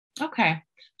Okay,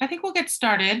 I think we'll get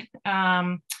started,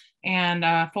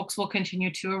 and folks will continue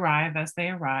to arrive as they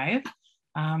arrive.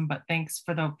 But thanks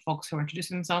for the folks who are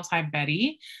introducing themselves. Hi,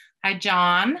 Betty. Hi,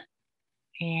 John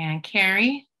and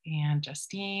Carrie and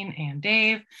Justine and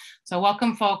Dave. So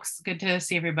welcome, folks. Good to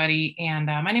see everybody. And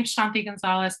my name is Shanti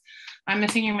Gonzalez. I'm the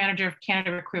Senior Manager of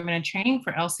Candidate Recruitment and Training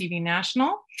for LCV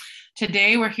National.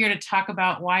 Today, we're here to talk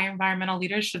about why environmental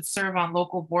leaders should serve on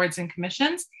local boards and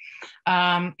commissions.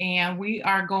 And we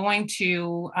are going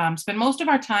to spend most of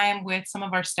our time with some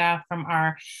of our staff from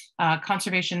our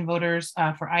Conservation Voters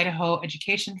for Idaho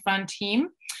Education Fund team.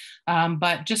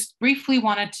 But just briefly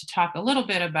wanted to talk a little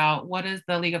bit about what is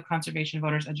the League of Conservation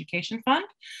Voters Education Fund.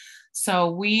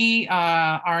 So we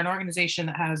are an organization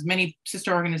that has many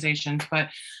sister organizations, but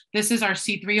this is our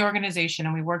C3 organization,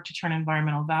 and we work to turn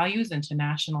environmental values into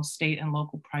national, state, and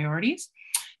local priorities.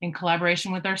 In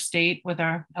collaboration with our state, with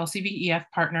our LCVEF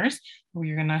partners, who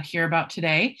you're going to hear about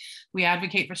today, we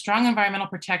advocate for strong environmental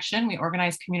protection. We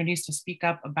organize communities to speak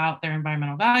up about their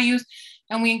environmental values,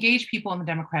 and we engage people in the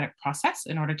democratic process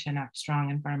in order to enact strong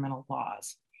environmental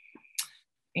laws.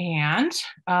 And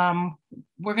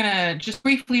we're going to just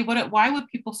briefly, why would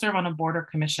people serve on a board or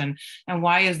commission? And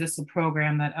why is this a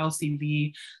program that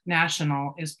LCV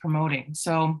National is promoting?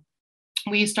 So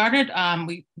we started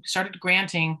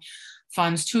granting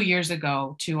funds 2 years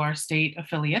ago to our state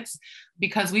affiliates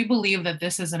because we believe that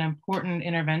this is an important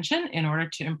intervention in order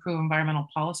to improve environmental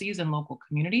policies in local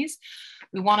communities.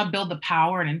 We want to build the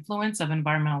power and influence of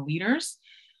environmental leaders.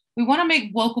 We want to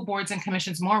make local boards and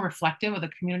commissions more reflective of the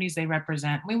communities they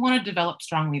represent. We want to develop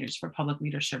strong leaders for public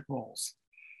leadership roles.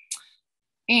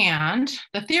 And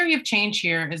the theory of change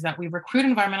here is that we recruit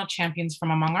environmental champions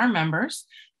from among our members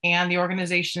and the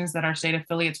organizations that our state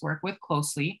affiliates work with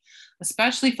closely,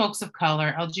 especially folks of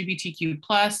color, LGBTQ+,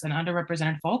 and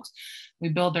underrepresented folks. We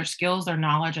build their skills, their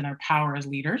knowledge, and their power as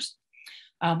leaders.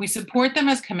 We support them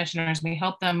as commissioners. We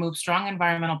help them move strong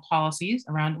environmental policies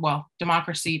around,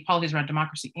 policies around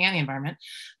democracy and the environment,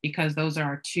 because those are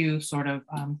our two sort of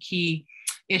key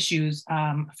issues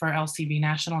for LCV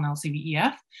National and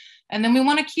LCVEF. And then we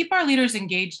want to keep our leaders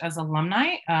engaged as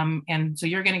alumni. And so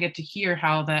you're going to get to hear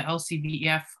how the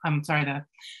LCVEF,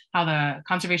 how the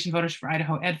Conservation Voters for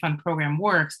Idaho Ed Fund program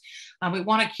works. We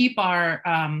want to keep our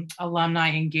alumni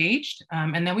engaged.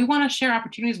 And then we want to share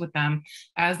opportunities with them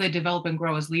as they develop and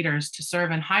grow as leaders to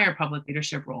serve in higher public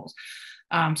leadership roles.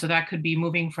 So that could be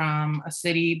moving from a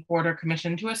city board or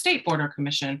commission to a state board or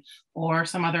commission, or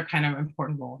some other kind of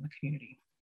important role in the community.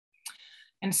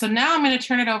 And so now I'm going to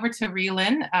turn it over to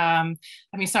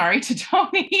to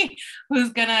Tony, who's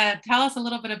going to tell us a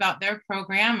little bit about their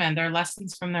program and their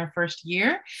lessons from their first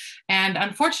year. And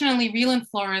unfortunately, Reland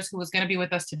Flores, who was going to be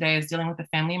with us today, is dealing with a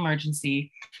family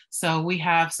emergency. So we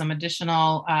have some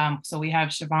additional, we have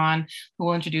Siobhan, who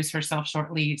will introduce herself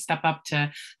shortly, step up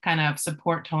to kind of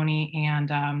support Tony and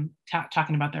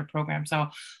talking about their program. So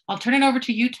I'll turn it over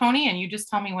to you, Tony, and you just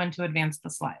tell me when to advance the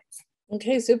slides.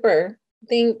 Okay, super.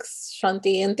 Thanks,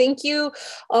 Shanti. And thank you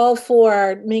all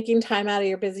for making time out of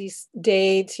your busy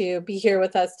day to be here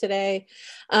with us today.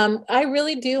 I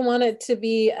really do want it to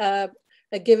be a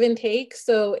give and take.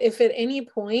 So if at any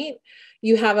point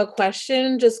you have a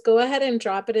question, just go ahead and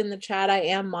drop it in the chat. I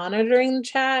am monitoring the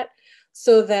chat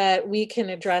so that we can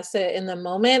address it in the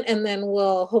moment. And then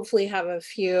we'll hopefully have a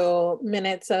few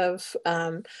minutes of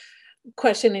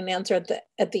question and answer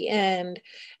at the end.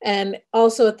 And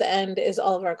also at the end is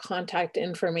all of our contact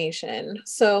information.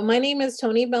 So my name is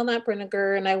Tony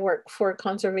Belknap-Brinegar, and I work for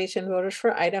Conservation Voters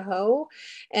for Idaho.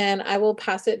 And I will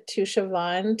pass it to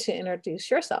Siobhan to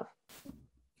introduce yourself.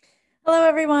 Hello,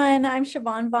 everyone. I'm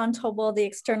Siobhan Von Tobel, the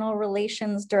External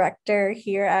Relations Director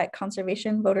here at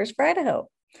Conservation Voters for Idaho.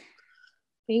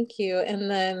 Thank you.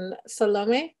 And then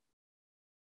Salome.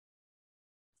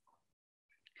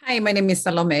 Hi, my name is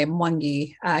Salome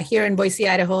Mwangi, here in Boise,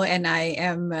 Idaho, and I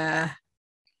am,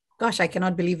 I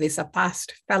cannot believe this, a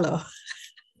past fellow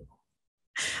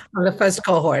on the first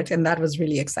cohort, and that was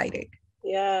really exciting.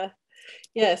 Yeah,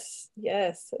 yes,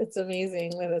 it's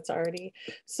amazing that it's already.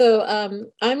 So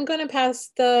I'm going to pass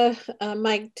the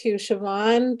mic to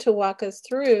Siobhan to walk us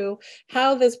through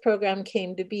how this program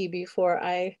came to be before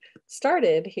I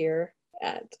started here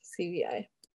at CVI.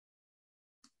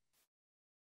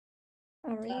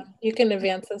 All right. You can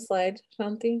advance the slide,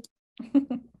 Shanti.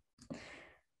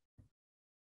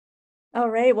 All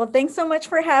right. Well, thanks so much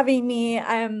for having me.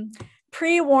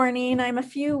 Pre-warning, I'm a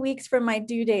few weeks from my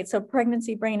due date, so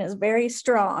pregnancy brain is very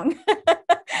strong.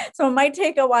 So it might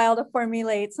take a while to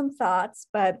formulate some thoughts,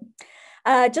 but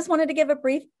Just wanted to give a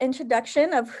brief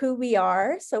introduction of who we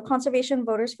are. So Conservation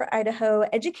Voters for Idaho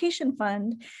Education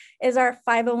Fund is our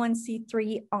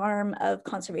 501c3 arm of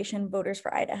Conservation Voters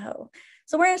for Idaho.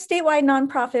 So we're a statewide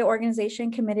nonprofit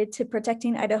organization committed to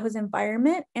protecting Idaho's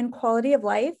environment and quality of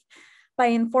life by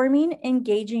informing,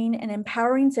 engaging, and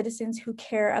empowering citizens who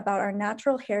care about our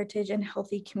natural heritage and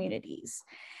healthy communities.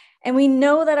 And we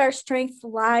know that our strength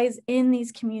lies in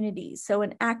these communities. So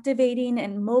in activating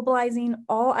and mobilizing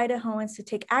all Idahoans to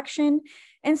take action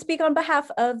and speak on behalf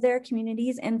of their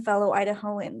communities and fellow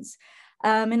Idahoans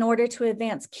in order to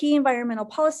advance key environmental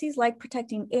policies like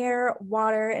protecting air,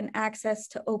 water, and access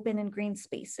to open and green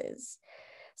spaces.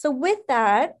 So with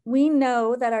that, we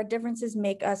know that our differences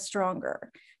make us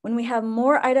stronger. When we have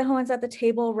more Idahoans at the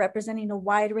table representing a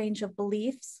wide range of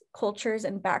beliefs, cultures,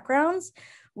 and backgrounds,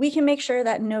 we can make sure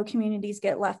that no communities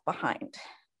get left behind.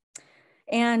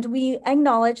 And we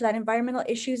acknowledge that environmental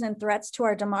issues and threats to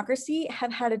our democracy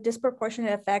have had a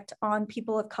disproportionate effect on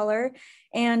people of color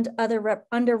and other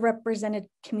underrepresented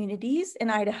communities in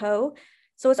Idaho.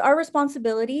 So it's our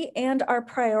responsibility and our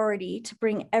priority to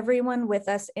bring everyone with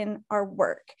us in our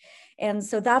work. And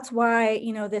so that's why,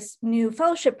 this new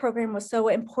fellowship program was so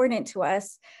important to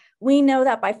us. We know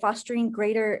that by fostering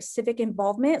greater civic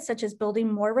involvement, such as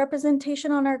building more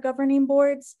representation on our governing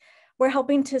boards, we're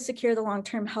helping to secure the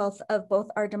long-term health of both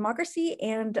our democracy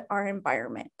and our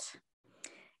environment.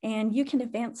 And you can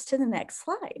advance to the next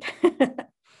slide.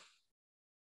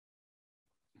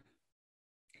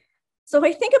 So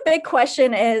I think a big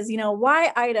question is,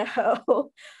 why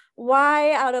Idaho?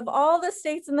 Why, out of all the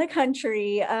states in the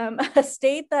country, a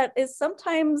state that is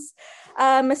sometimes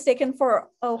mistaken for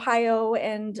Ohio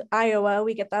and Iowa,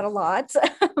 we get that a lot.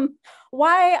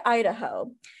 Why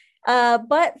Idaho?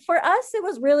 But for us, it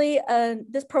was really,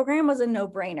 this program was a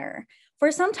no-brainer. For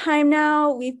some time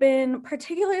now, we've been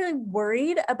particularly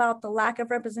worried about the lack of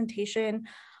representation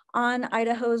on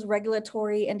Idaho's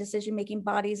regulatory and decision-making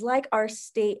bodies like our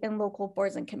state and local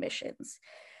boards and commissions.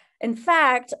 In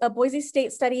fact, a Boise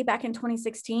State study back in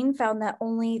 2016 found that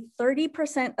only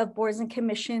 30% of boards and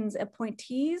commissions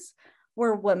appointees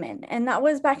were women. And that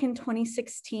was back in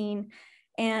 2016.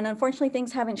 And unfortunately,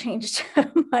 things haven't changed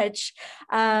much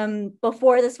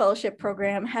before this fellowship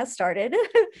program has started.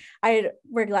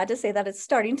 We're glad to say that it's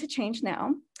starting to change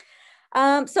now.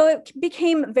 So it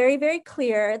became very, very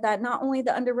clear that not only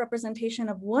the underrepresentation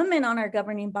of women on our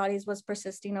governing bodies was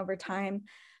persisting over time,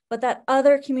 but that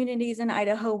other communities in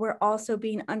Idaho were also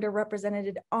being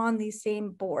underrepresented on these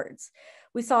same boards.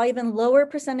 We saw even lower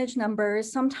percentage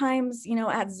numbers, sometimes,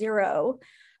 at 0,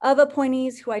 of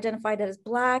appointees who identified as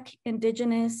Black,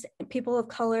 Indigenous, people of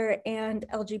color, and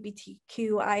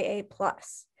LGBTQIA+.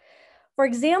 For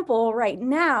example, right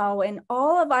now in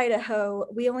all of Idaho,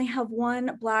 we only have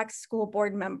 1 Black school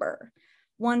board member,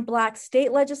 1 Black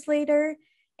state legislator,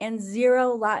 and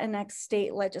 0 Latinx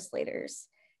state legislators.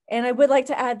 And I would like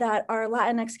to add that our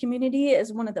Latinx community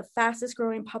is one of the fastest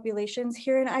growing populations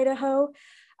here in Idaho.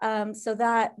 So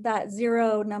that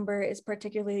 0 number is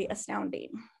particularly astounding.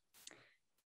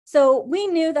 So we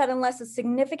knew that unless a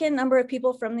significant number of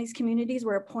people from these communities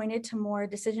were appointed to more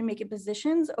decision-making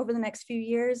positions over the next few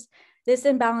years, this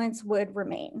imbalance would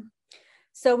remain.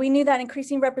 So we knew that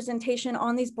increasing representation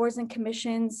on these boards and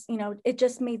commissions, it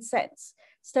just made sense.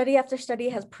 Study after study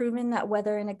has proven that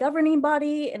whether in a governing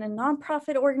body, in a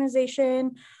nonprofit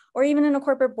organization, or even in a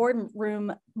corporate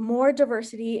boardroom, more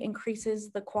diversity increases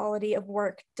the quality of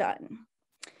work done.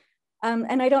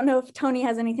 And I don't know if Tony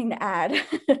has anything to add.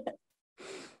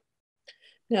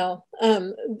 No,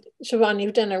 Siobhan,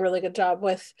 you've done a really good job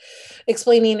with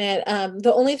explaining it.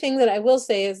 The only thing that I will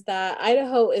say is that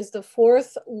Idaho is the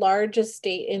 4th largest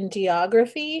state in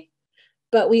geography,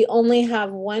 but we only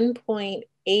have 1.8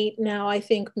 now, I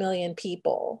think, million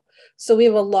people. So we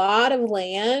have a lot of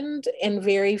land and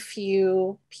very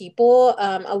few people.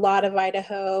 A lot of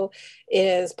Idaho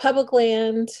is public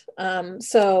land.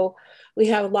 So we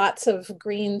have lots of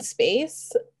green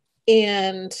space.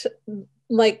 And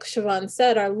like Siobhan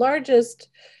said, our largest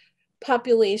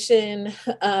population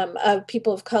of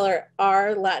people of color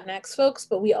are Latinx folks,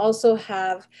 but we also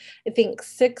have, I think,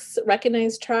 6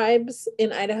 recognized tribes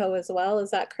in Idaho as well.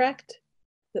 Is that correct?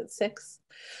 Is it 6?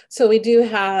 So we do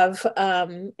have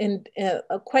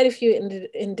quite a few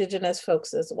Indigenous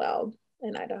folks as well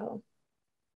in Idaho.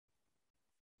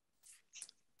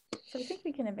 So I think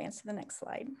we can advance to the next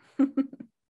slide.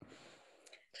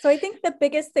 So I think the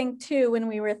biggest thing too, when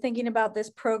we were thinking about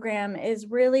this program is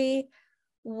really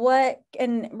what,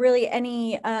 and really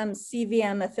any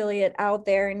CVM affiliate out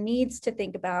there needs to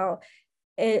think about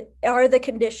are the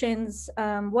conditions,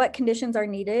 what conditions are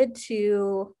needed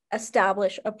to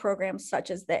establish a program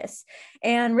such as this,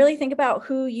 and really think about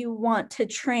who you want to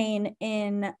train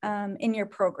in your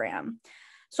program.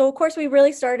 So of course, we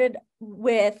really started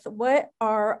with what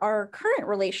are our current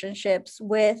relationships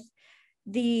with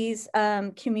these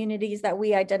communities that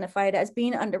we identified as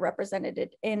being underrepresented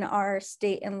in our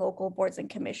state and local boards and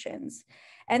commissions.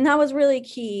 And that was really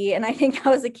key. And I think that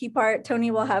was a key part.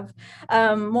 Tony will have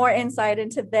more insight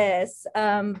into this.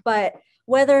 But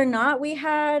whether or not we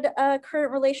had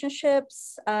current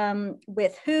relationships,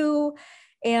 with who,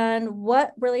 and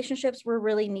what relationships were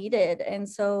really needed. And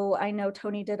so I know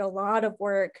Tony did a lot of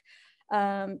work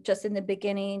just in the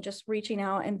beginning, just reaching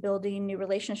out and building new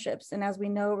relationships. And as we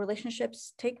know,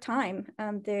 relationships take time.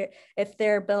 If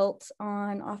they're built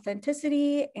on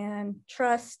authenticity and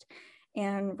trust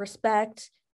and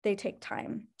respect, they take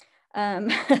time.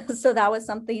 So that was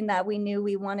something that we knew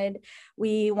we wanted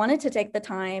to take the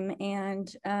time,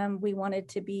 and we wanted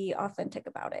to be authentic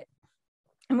about it.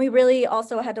 And we really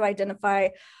also had to identify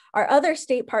our other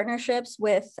state partnerships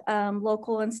with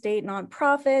local and state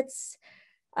nonprofits,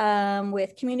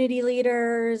 with community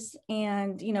leaders,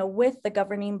 and with the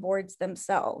governing boards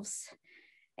themselves.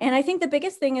 And I think the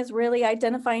biggest thing is really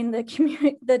identifying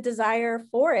the desire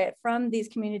for it from these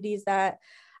communities that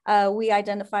we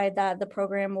identified that the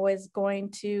program was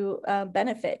going to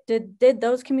benefit. Did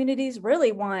those communities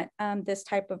really want this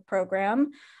type of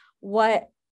program?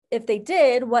 If they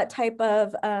did, what type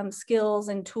of skills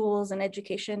and tools and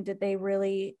education did they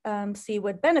really see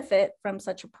would benefit from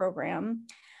such a program?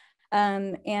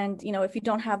 And if you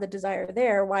don't have the desire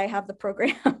there, why have the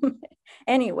program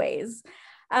anyways?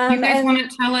 You guys want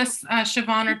to tell us,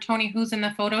 Siobhan or Tony, who's in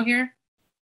the photo here?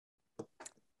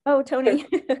 Oh, Tony,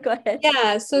 go ahead.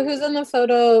 Yeah, so who's in the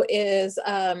photo is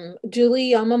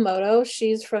Julie Yamamoto.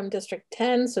 She's from District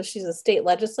 10, so she's a state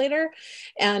legislator.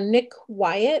 And Nick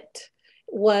Wyatt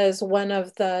was one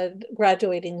of the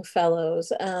graduating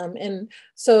fellows. And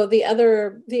so the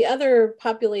other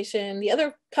population, the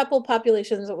other couple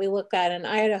populations that we look at in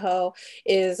Idaho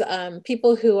is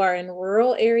people who are in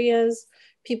rural areas,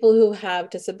 people who have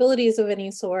disabilities of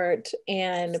any sort,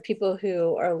 and people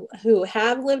who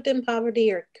have lived in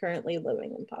poverty or currently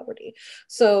living in poverty.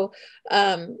 So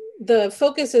the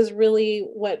focus is really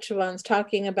what Siobhan's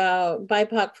talking about: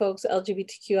 BIPOC folks,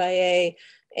 LGBTQIA,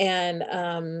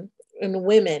 and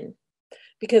women.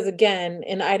 Because again,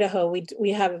 in Idaho,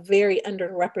 we have very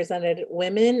underrepresented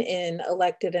women in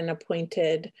elected and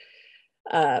appointed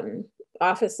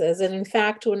offices. And in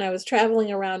fact, when I was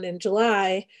traveling around in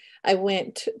July, I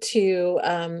went to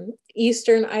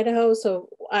Eastern Idaho. So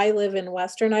I live in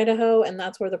Western Idaho, and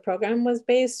that's where the program was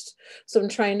based. So I'm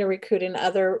trying to recruit in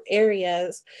other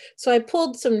areas. So I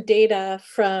pulled some data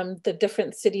from the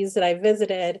different cities that I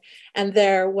visited. And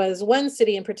there was one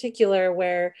city in particular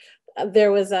where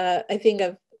there was I think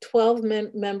a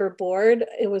 12-member board.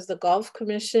 It was the Golf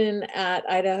Commission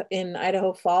in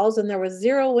Idaho Falls, and there was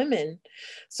 0 women.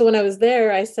 So when I was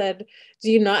there, I said,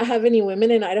 do you not have any women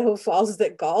in Idaho Falls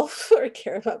that golf or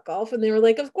care about golf? And they were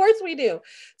like, of course we do.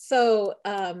 So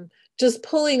just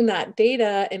pulling that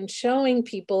data and showing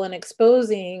people and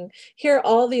exposing, here are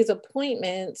all these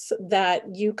appointments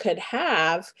that you could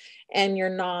have, and you're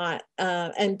not,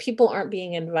 and people aren't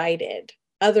being invited.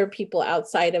 Other people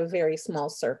outside of very small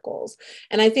circles.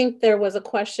 And I think there was a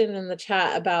question in the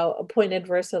chat about appointed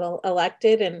versus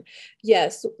elected. And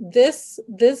yes, this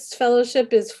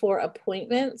fellowship is for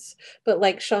appointments, but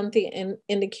like Shanti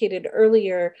indicated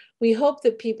earlier, we hope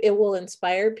that it will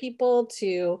inspire people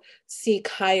to seek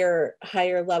higher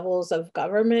levels of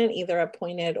government, either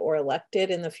appointed or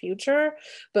elected in the future.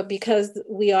 But because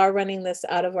we are running this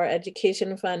out of our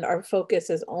education fund, our focus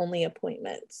is only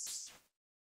appointments.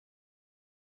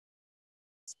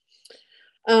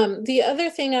 The other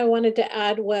thing I wanted to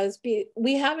add was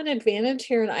we have an advantage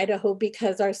here in Idaho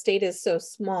because our state is so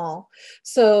small.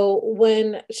 So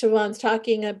when Siobhan's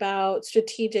talking about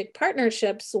strategic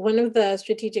partnerships, one of the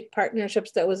strategic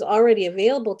partnerships that was already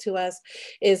available to us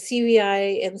is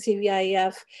CVI and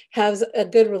CVIF has a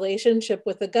good relationship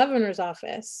with the governor's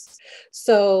office.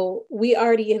 So we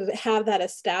already have that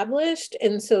established.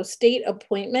 And so state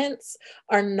appointments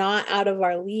are not out of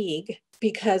our league,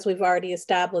 because we've already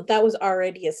established, that was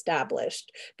already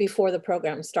established before the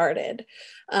program started.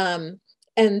 And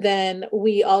then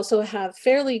we also have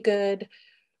fairly good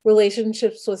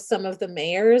relationships with some of the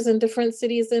mayors in different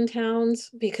cities and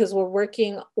towns, because we're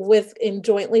working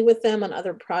jointly with them on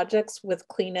other projects with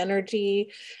clean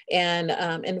energy and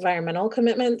environmental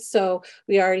commitments. So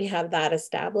we already have that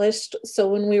established. So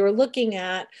when we were looking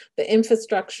at the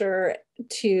infrastructure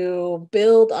to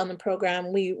build on the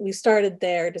program, we started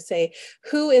there to say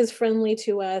who is friendly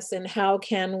to us and how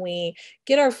can we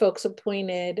get our folks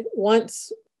appointed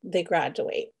once they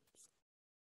graduate.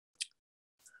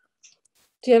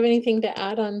 Do you have anything to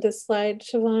add on this slide,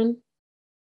 Siobhan?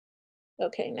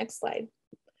 Okay, next slide.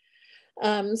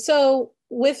 So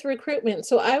with recruitment,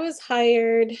 so I was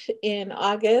hired in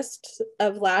August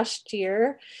of last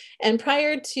year, and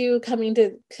prior to coming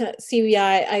to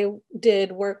CVI, I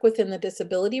did work within the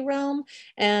disability realm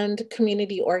and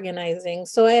community organizing.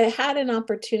 So I had an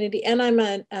opportunity, and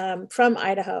I'm from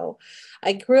Idaho.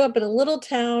 I grew up in a little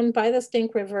town by the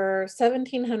Stink River,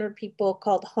 1,700 people,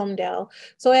 called Homedale.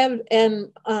 So I have,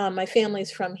 and my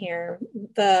family's from here.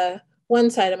 The one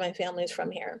side of my family's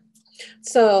from here.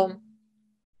 So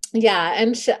yeah,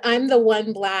 and I'm the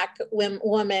one Black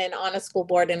woman on a school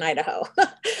board in Idaho.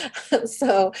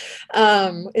 So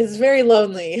it's very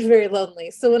lonely, very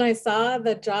lonely. So when I saw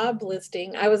the job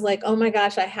listing, I was like, oh my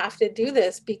gosh, I have to do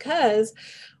this, because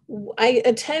I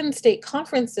attend state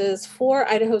conferences for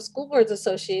Idaho School Boards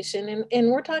Association, and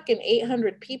we're talking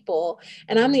 800 people,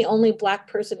 and I'm the only Black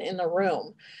person in the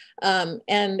room.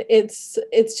 And it's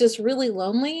just really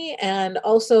lonely. And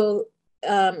also,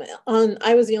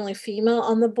 I was the only female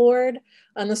on the board,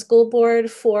 on the school board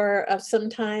for some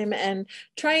time, and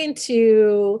trying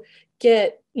to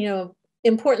get, you know,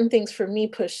 important things for me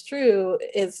pushed through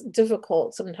is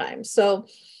difficult sometimes. So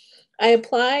I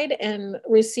applied and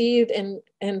received,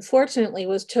 and fortunately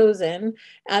was chosen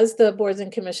as the boards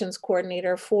and commissions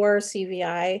coordinator for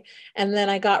CVI. And then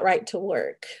I got right to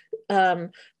work.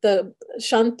 The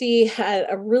Shanti had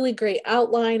a really great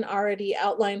outline already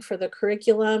outlined for the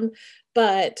curriculum,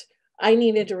 but I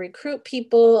needed to recruit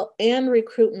people and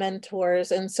recruit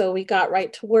mentors. And so we got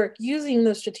right to work using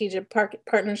the strategic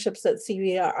partnerships that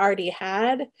CVI already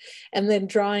had, and then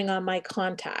drawing on my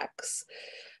contacts.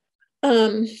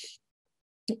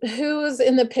 Who's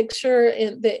in the picture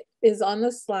that is on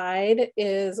the slide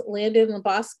is Landon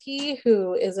Lebowski,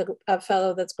 who is a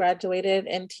fellow that's graduated,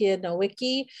 and Tia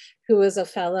Nowicki, who is a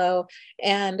fellow,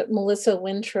 and Melissa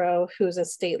Wintrow, who's a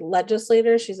state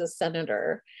legislator. She's a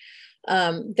senator.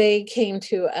 They came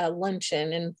to a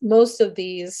luncheon, and most of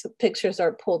these pictures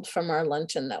are pulled from our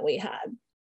luncheon that we had.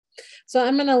 So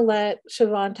I'm going to let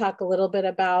Siobhan talk a little bit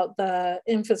about the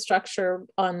infrastructure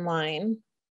online,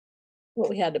 what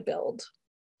we had to build.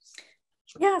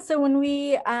 Yeah, so when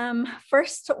we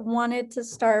first wanted to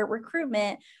start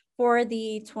recruitment for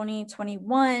the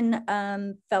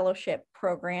 2021 fellowship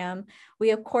program,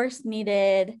 we of course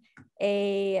needed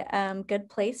a good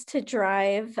place to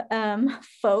drive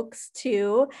folks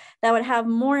to that would have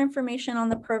more information on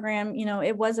the program. You know,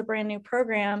 it was a brand new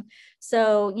program.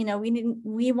 So, you know,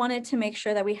 we wanted to make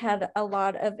sure that we had a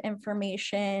lot of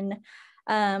information,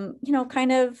 you know,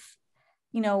 kind of,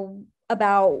 you know,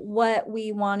 about what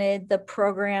we wanted the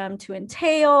program to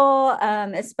entail,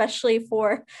 especially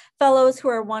for fellows who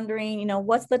are wondering, you know,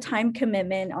 what's the time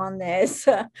commitment on this?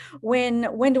 When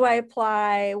do I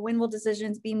apply? When will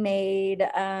decisions be made?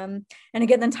 And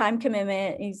again, the time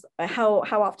commitment is how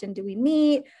often do we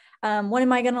meet? What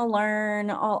am I going to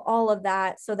learn? All of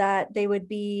that, so that they would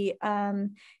be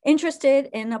interested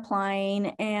in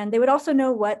applying, and they would also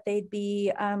know what they'd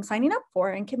be signing up for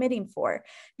and committing for,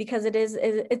 because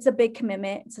it's a big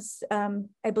commitment. It's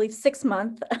I believe 6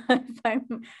 months,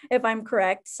 if I'm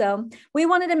correct. So we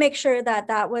wanted to make sure that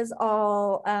that was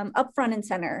all up front and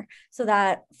center, so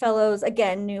that fellows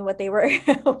again knew what they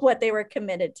were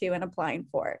committed to and applying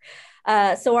for.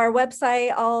 So our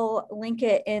website, I'll link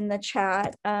it in the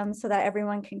chat so that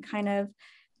everyone can kind of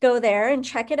go there and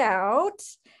check it out.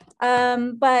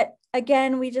 But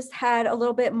again, we just had a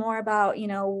little bit more about, you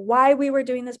know, why we were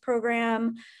doing this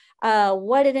program,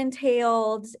 what it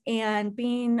entailed, and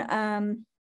being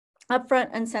upfront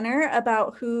and center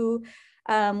about who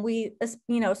we,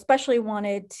 you know, especially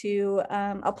wanted to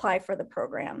apply for the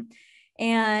program.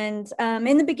 And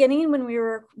in the beginning, when we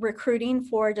were recruiting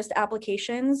for just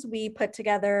applications, we put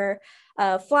together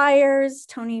flyers.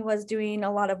 Tony was doing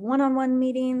a lot of one-on-one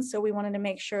meetings, so we wanted to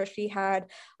make sure she had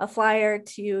a flyer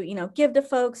to, you know, give to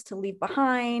folks to leave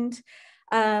behind.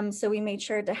 So we made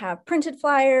sure to have printed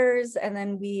flyers, and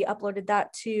then we uploaded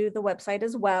that to the website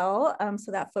as well,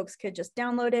 so that folks could just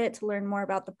download it to learn more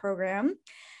about the program.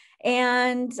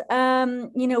 And,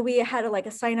 you know, we had like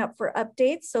a sign up for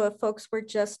updates. So if folks were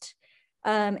just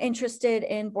interested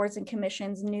in boards and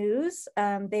commissions news.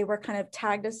 They were kind of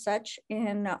tagged as such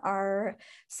in our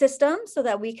system so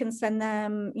that we can send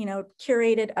them,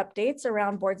 curated updates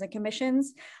around boards and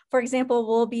commissions. For example,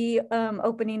 we'll be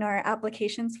opening our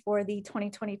applications for the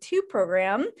 2022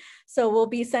 program. So we'll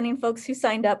be sending folks who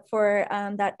signed up for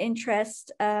that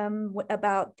interest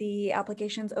about the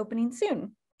applications opening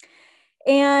soon.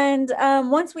 And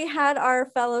once we had our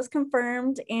fellows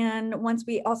confirmed, and once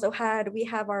we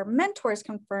have our mentors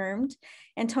confirmed,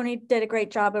 and Tony did a great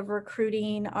job of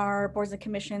recruiting our boards and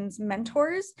commissions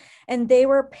mentors, and they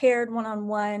were paired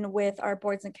one-on-one with our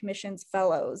boards and commissions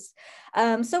fellows.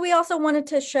 So we also wanted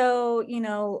to show,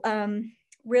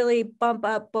 really bump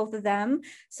up both of them.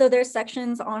 So there's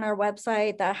sections on our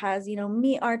website that has,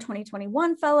 meet our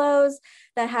 2021 fellows,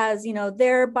 that has,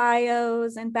 their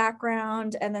bios and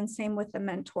background, and then same with the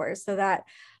mentors, so that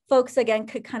folks again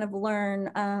could kind of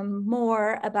learn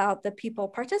more about the people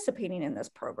participating in this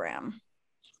program.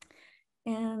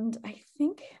 And I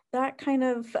think that kind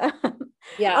of,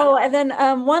 yeah. Oh, and then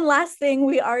one last thing,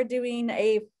 we are doing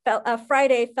a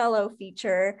Friday Fellow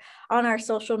feature on our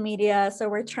social media. So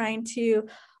we're trying to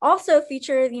also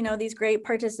feature, these great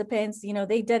participants.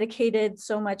 They dedicated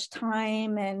so much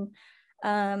time and,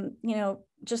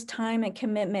 just time and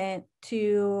commitment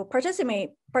to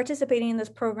participating in this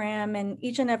program. And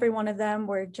each and every one of them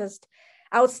were just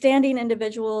outstanding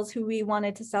individuals who we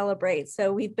wanted to celebrate.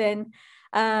 So we've been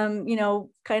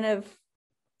kind of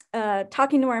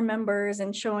talking to our members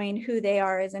and showing who they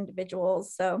are as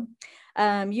individuals. So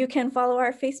you can follow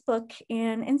our Facebook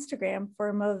and Instagram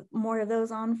for more of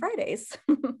those on Fridays.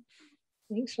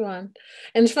 Thanks, Siobhan.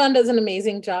 And Siobhan does an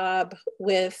amazing job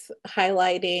with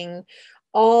highlighting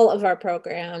all of our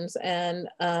programs and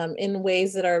in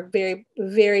ways that are very,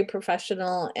 very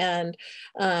professional. And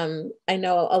I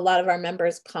know a lot of our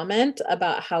members comment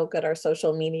about how good our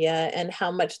social media and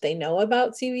how much they know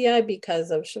about CVI because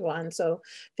of Siobhan. So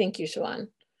thank you, Siobhan.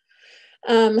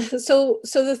 So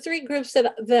the three groups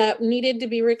that needed to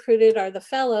be recruited are the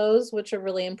fellows, which are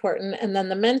really important, and then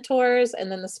the mentors, and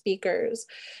then the speakers.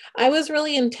 I was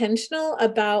really intentional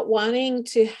about wanting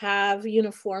to have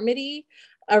uniformity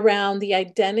around the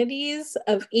identities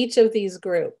of each of these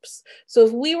groups. So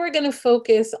if we were going to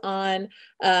focus on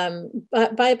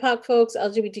BIPOC folks,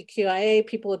 LGBTQIA,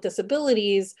 people with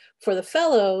disabilities for the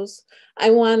fellows,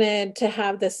 I wanted to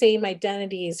have the same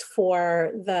identities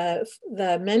for the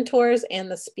mentors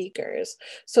and the speakers.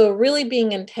 So really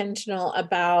being intentional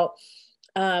about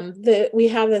we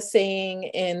have the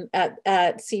saying at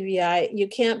CVI, you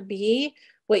can't be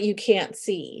what you can't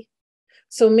see.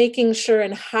 So making sure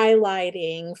and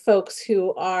highlighting folks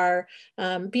who are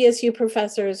BSU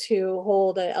professors who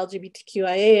hold an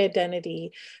LGBTQIA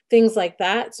identity, things like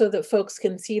that, so that folks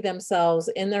can see themselves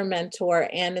in their mentor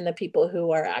and in the people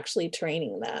who are actually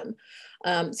training them.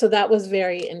 So that was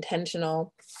very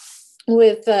intentional.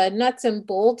 With the nuts and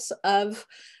bolts of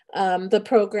the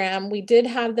program, we did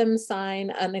have them sign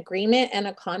an agreement and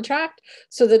a contract.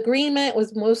 So the agreement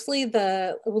was mostly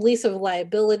the release of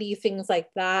liability, things like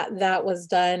that. That was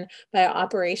done by an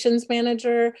operations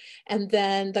manager. And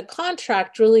then the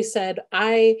contract really said,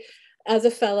 I, as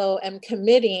a fellow, am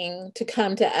committing to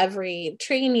come to every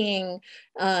training,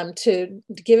 to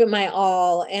give it my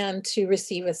all, and to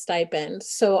receive a stipend.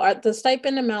 So the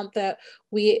stipend amount that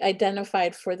we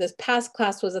identified for this past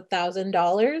class was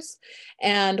 $1,000.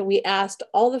 And we asked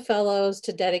all the fellows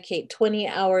to dedicate 20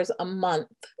 hours a month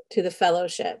to the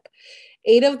fellowship.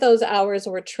 8 of those hours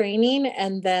were training,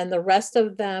 and then the rest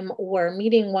of them were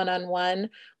meeting one-on-one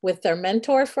with their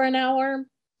mentor for an hour,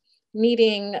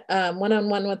 meeting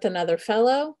one-on-one with another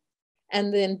fellow,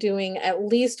 and then doing at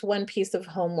least one piece of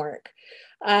homework.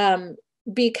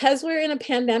 Because we're in a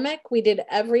pandemic, we did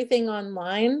everything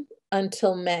online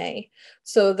until May.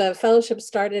 So the fellowship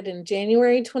started in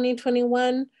January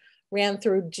 2021, ran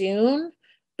through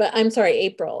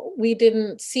April. We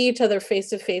didn't see each other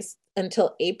face-to-face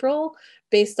until April,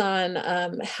 based on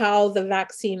how the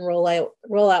vaccine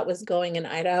rollout was going in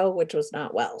Idaho, which was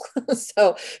not well.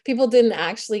 So people didn't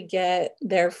actually get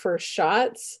their first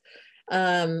shots.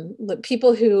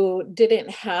 People who didn't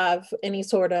have any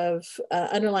sort of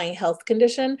underlying health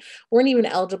condition weren't even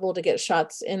eligible to get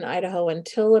shots in Idaho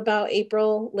until about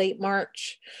April, late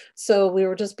March. So we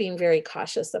were just being very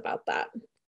cautious about that.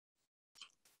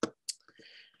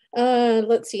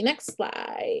 Let's see, next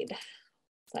slide,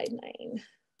 slide 9.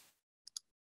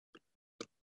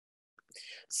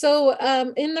 So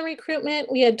in the recruitment,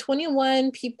 we had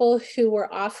 21 people who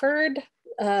were offered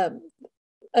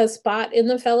a spot in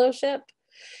the fellowship,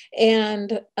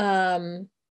 and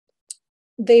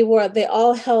they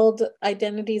all held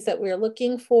identities that we were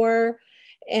looking for,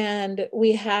 And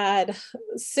we had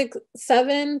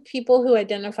 7 people who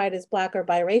identified as Black or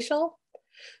biracial,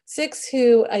 6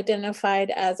 who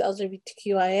identified as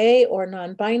LGBTQIA or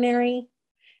non-binary,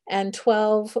 and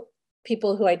 12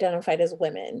 people who identified as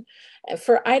women.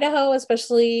 For Idaho,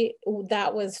 especially,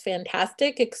 that was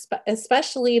fantastic,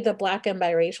 especially the Black and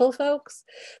biracial folks.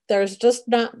 There's just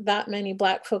not that many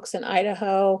Black folks in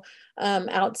Idaho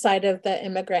outside of the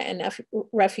immigrant and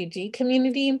refugee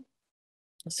community.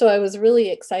 So I was really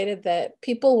excited that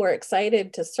people were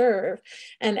excited to serve.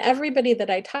 And everybody that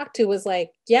I talked to was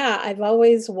like, yeah, I've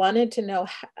always wanted to know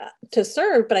to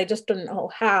serve, but I just don't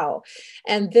know how.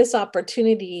 And this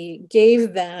opportunity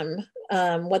gave them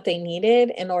what they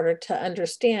needed in order to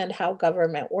understand how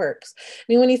government works. I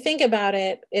mean, when you think about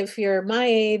it, if you're my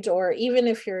age, or even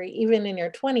if you're even in your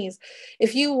 20s,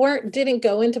 if you didn't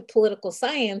go into political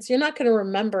science, you're not going to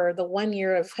remember the 1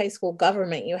 year of high school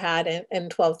government you had in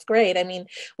 12th grade. I mean,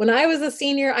 when I was a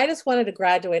senior, I just wanted to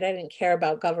graduate. I didn't care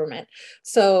about government.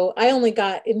 So I only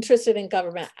got interested in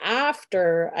government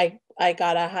after I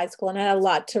got out of high school, and I had a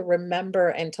lot to remember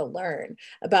and to learn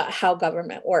about how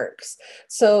government works.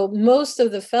 So most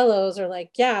of the fellows are like,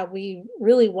 yeah, we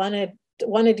really want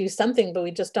to do something, but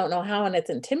we just don't know how. And it's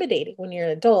intimidating when you're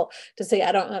an adult to say,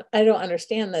 I don't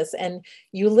understand this. And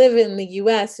you live in the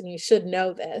US and you should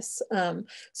know this.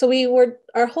 So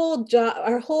our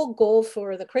whole goal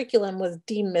for the curriculum was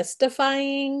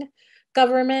demystifying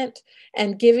government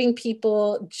and giving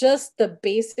people just the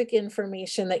basic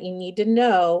information that you need to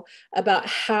know about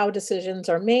how decisions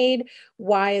are made,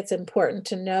 why it's important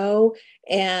to know,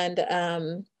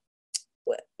 and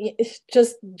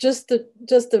just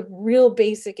the real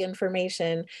basic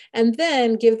information, and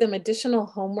then give them additional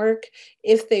homework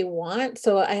if they want.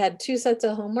 So I had 2 sets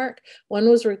of homework. One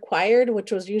was required,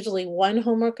 which was usually 1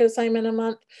 homework assignment a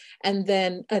month, and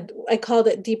then I called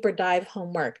it deeper dive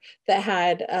homework that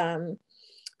had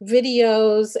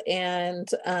videos and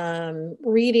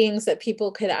readings that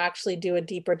people could actually do a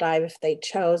deeper dive if they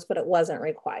chose, but it wasn't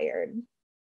required.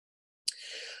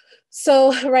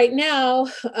 So right now,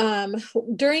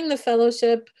 during the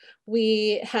fellowship,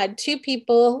 we had 2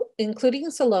 people, including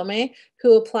Salome,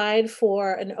 who applied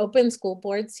for an open school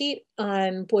board seat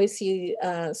on Boise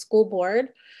School Board.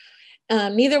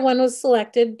 Neither one was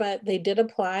selected, but they did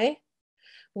apply.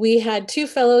 We had 2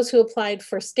 fellows who applied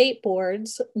for state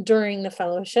boards during the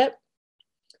fellowship,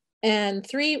 and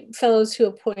 3 fellows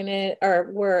who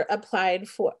were applied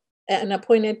for and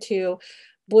appointed to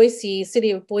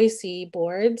City of Boise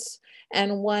boards,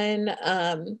 and 1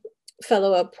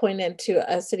 fellow appointed to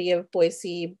a City of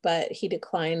Boise, but he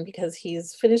declined because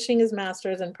he's finishing his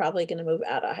master's and probably going to move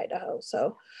out of Idaho.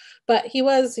 So, but he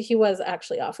was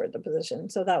actually offered the position,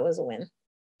 so that was a win.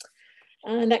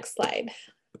 Next slide.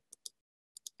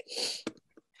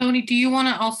 Tony, do you want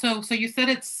to also, so you said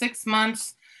it's 6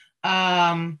 months.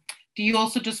 Do you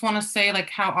also just want to say like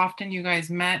how often you guys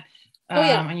met? Oh,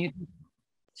 yeah.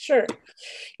 Sure.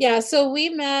 Yeah, so we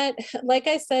met, like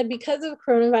I said, because of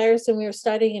coronavirus and we were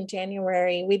starting in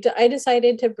January, I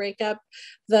decided to break up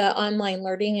the online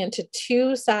learning into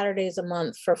 2 Saturdays a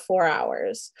month for 4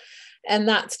 hours. And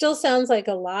that still sounds like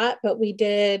a lot, but we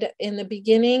did, in the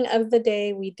beginning of the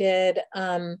day, we did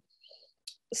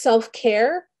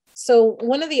self-care. So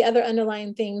one of the other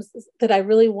underlying things that I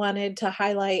really wanted to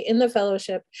highlight in the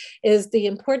fellowship is the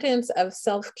importance of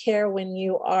self-care when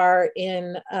you are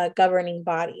in a governing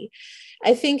body.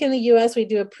 I think in the US, we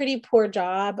do a pretty poor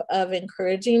job of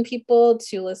encouraging people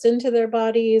to listen to their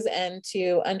bodies and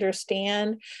to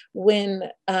understand when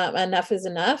enough is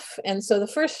enough. And so the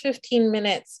first 15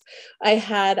 minutes, I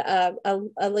had a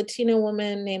Latina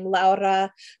woman named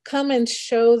Laura come and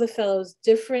show the fellows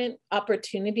different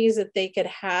opportunities that they could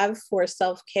have for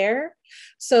self-care.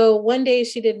 So one day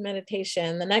she did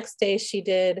meditation. The next day she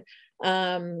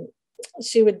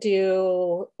would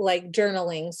do like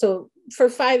journaling. So for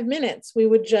 5 minutes,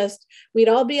 we'd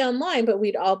all be online, but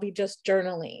we'd all be just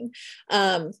journaling.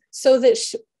 So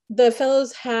that the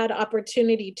fellows had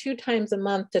opportunity 2 times a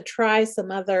month to try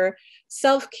some other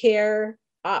self-care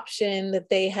option that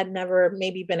they had never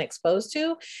maybe been exposed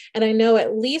to. And I know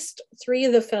at least 3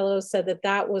 of the fellows said that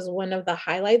that was one of the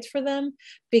highlights for them,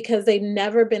 because they'd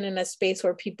never been in a space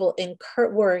where people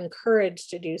were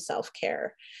encouraged to do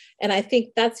self-care. And I think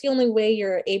that's the only way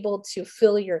you're able to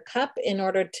fill your cup in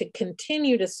order to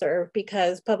continue to serve,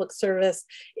 because public service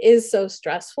is so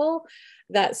stressful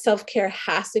that self-care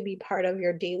has to be part of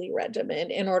your daily regimen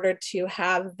in order to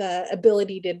have the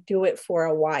ability to do it for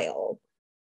a while.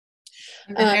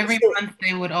 And then every month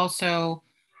they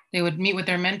would meet with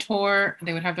their mentor,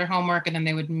 they would have their homework, and then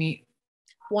they would meet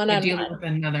one-on-one with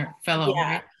another fellow.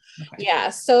 Yeah. Right? Okay. Yeah.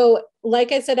 So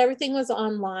like I said, everything was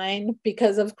online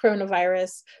because of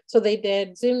coronavirus. So they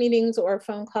did Zoom meetings or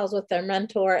phone calls with their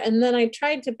mentor. And then I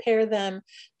tried to pair them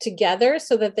together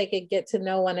so that they could get to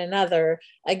know one another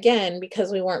again,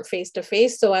 because we weren't face to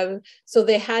face. So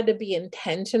they had to be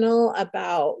intentional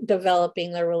about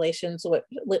developing their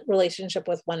relationship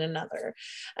with one another.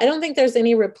 I don't think there's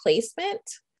any replacement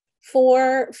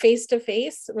for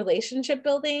face-to-face relationship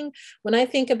building. When I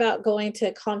think about going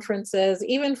to conferences,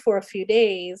 even for a few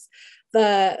days,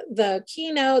 the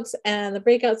keynotes and the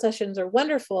breakout sessions are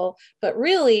wonderful, but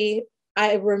really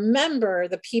I remember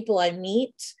the people I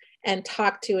meet and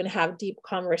talk to and have deep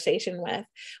conversation with.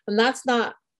 When that's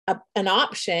not an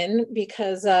option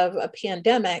because of a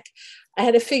pandemic, I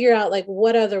had to figure out like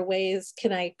what other ways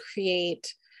can I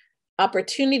create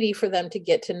opportunity for them to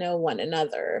get to know one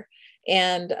another.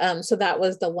 And so that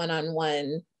was the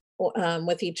one-on-one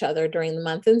with each other during the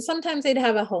month. And sometimes they'd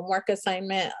have a homework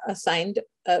assignment assigned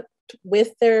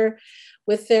with their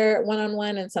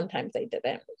one-on-one, and sometimes they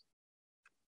didn't.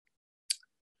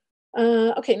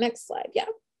 Okay, next slide. Yeah.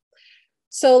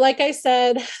 So like I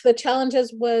said, the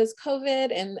challenges was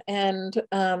COVID and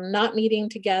not meeting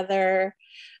together.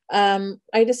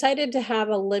 I decided to have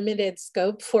a limited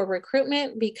scope for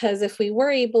recruitment, because if we were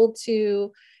able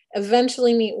to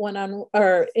eventually meet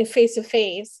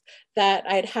face-to-face, that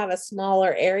I'd have a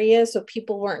smaller area so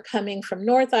people weren't coming from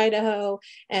North Idaho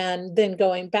and then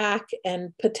going back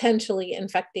and potentially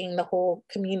infecting the whole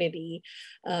community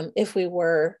if we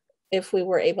were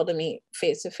able to meet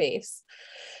face-to-face.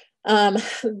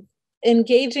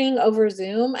 Engaging over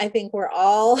Zoom, I think we're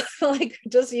all like,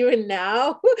 just even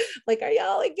now, like, are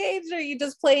y'all engaged or are you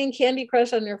just playing Candy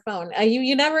Crush on your phone?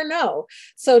 You never know.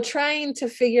 So trying to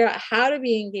figure out how to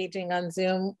be engaging on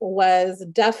Zoom was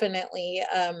definitely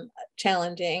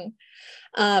challenging.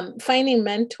 Finding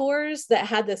mentors that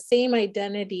had the same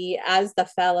identity as the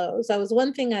fellows. That was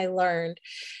one thing I learned.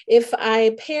 If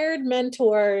I paired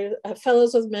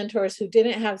fellows with mentors who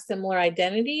didn't have similar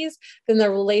identities, then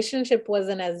the relationship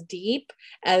wasn't as deep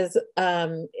as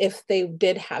if they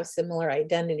did have similar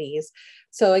identities.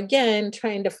 So again,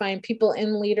 trying to find people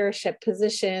in leadership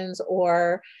positions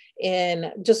or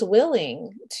in just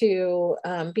willing to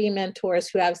be mentors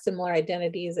who have similar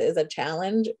identities is a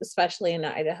challenge, especially in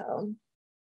Idaho.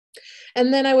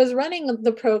 And then I was running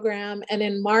the program, and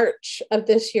in March of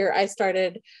this year, I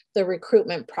started the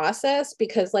recruitment process,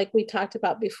 because like we talked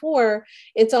about before,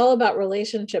 it's all about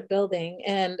relationship building,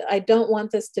 and I don't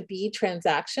want this to be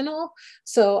transactional.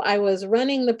 So I was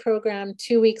running the program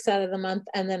 2 weeks out of the month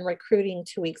and then recruiting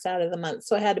 2 weeks out of the month.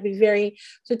 So I had to be very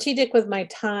strategic with my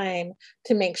time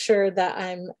to make sure that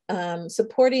I'm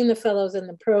supporting the fellows in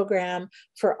the program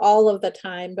for all of the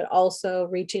time, but also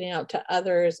reaching out to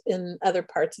others in other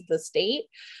parts of the state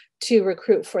to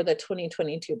recruit for the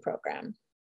 2022 program.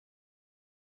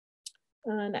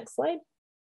 Next slide.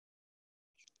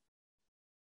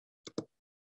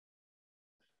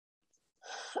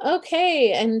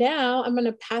 Okay, and now I'm going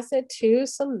to pass it to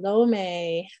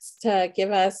Salome to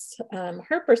give us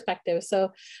her perspective.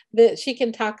 So that she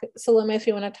can talk, Salome, if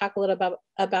you want to talk a little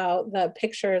about the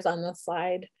pictures on the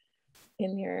slide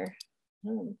in your,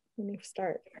 when you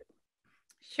start.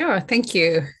 Sure, thank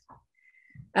you.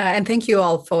 And thank you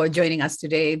all for joining us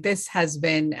today. This has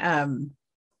been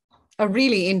a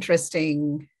really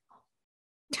interesting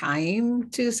time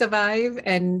to survive,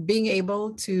 and being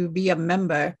able to be a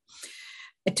member,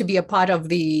 to be a part of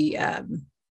the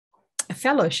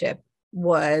fellowship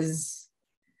was,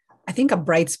 I think, a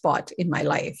bright spot in my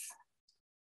life,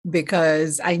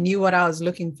 because I knew what I was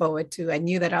looking forward to. I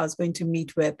knew that I was going to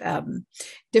meet with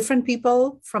different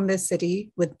people from this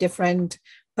city with different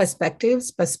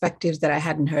perspectives that I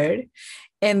hadn't heard.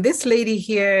 And this lady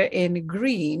here in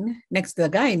green, next to the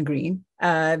guy in green,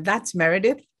 that's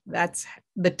Meredith. That's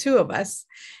the two of us.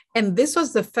 And this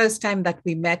was the first time that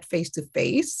we met face to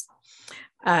face.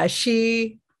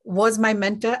 She was my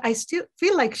mentor. I still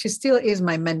feel like she still is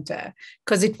my mentor,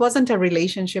 because it wasn't a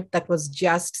relationship that was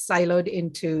just siloed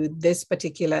into this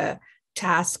particular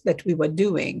task that we were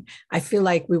doing. I feel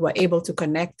like we were able to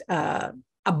connect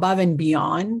above and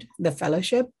beyond the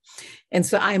fellowship. And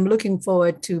so I'm looking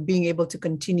forward to being able to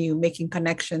continue making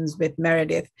connections with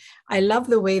Meredith. I love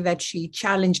the way that she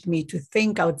challenged me to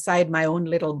think outside my own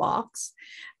little box.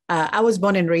 I was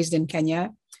born and raised in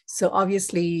Kenya. So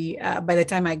obviously, by the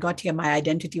time I got here, my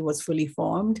identity was fully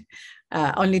formed,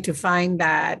 only to find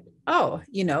that,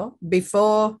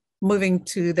 before moving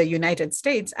to the United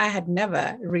States, I had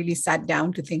never really sat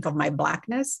down to think of my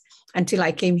Blackness until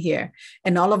I came here.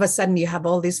 And all of a sudden, you have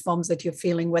all these forms that you're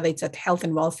filling, whether it's at health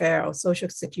and welfare or social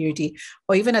security,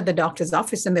 or even at the doctor's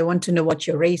office, and they want to know what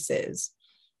your race is.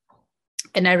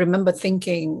 And I remember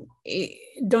thinking,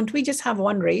 don't we just have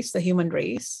one race, the human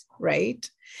race, right?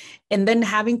 And then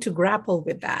having to grapple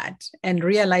with that and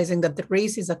realizing that the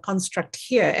race is a construct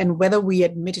here, and whether we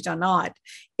admit it or not,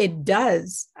 it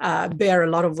does bear a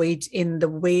lot of weight in the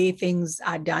way things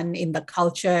are done, in the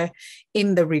culture,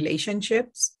 in the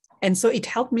relationships. And so it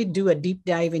helped me do a deep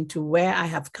dive into where I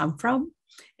have come from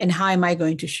and how am I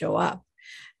going to show up.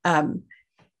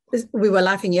 We were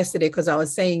laughing yesterday because I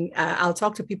was saying, I'll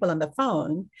talk to people on the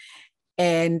phone.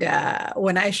 And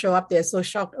when I show up, they're so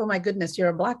shocked. Oh my goodness, you're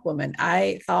a Black woman.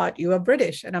 I thought you were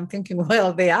British. And I'm thinking,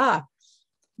 well, they are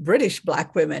British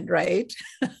Black women, right?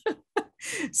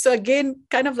 So again,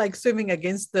 kind of like swimming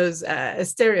against those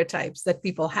stereotypes that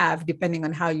people have, depending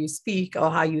on how you speak or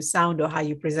how you sound or how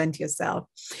you present yourself.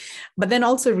 But then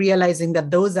also realizing that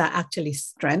those are actually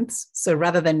strengths. So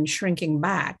rather than shrinking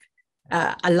back,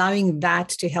 allowing that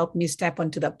to help me step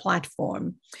onto the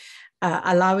platform,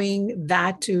 allowing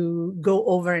that to go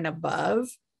over and above,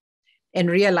 and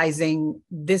realizing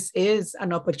this is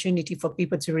an opportunity for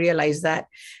people to realize that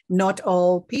not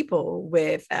all people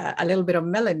with a little bit of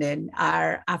melanin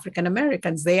are African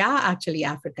Americans. They are actually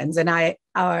Africans, and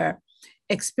our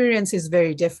experience is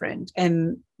very different.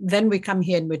 And then we come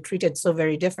here and we're treated so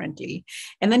very differently.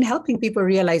 And then helping people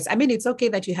realize, I mean, it's okay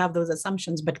that you have those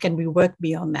assumptions, but can we work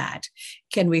beyond that?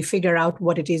 Can we figure out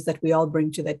what it is that we all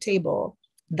bring to the table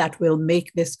that will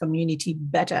make this community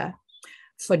better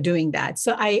for doing that?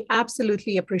 So I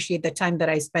absolutely appreciate the time that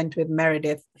I spent with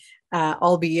Meredith,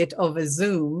 albeit over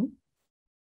Zoom,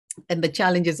 and the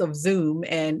challenges of Zoom,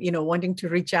 and wanting to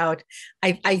reach out.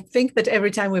 I think that every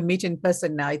time we meet in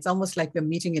person now, it's almost like we're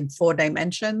meeting in 4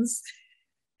 dimensions,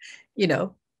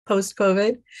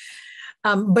 post-COVID.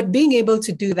 But being able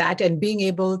to do that and being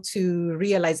able to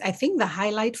realize, I think the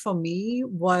highlight for me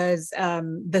was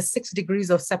the 6 degrees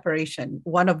of separation.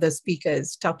 One of the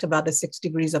speakers talked about the 6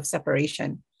 degrees of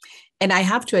separation. And I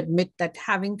have to admit that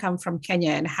having come from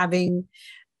Kenya and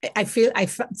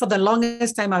for the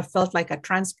longest time, I felt like a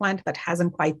transplant that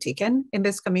hasn't quite taken in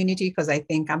this community, because I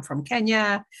think I'm from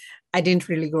Kenya. I didn't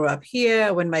really grow up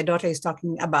here. When my daughter is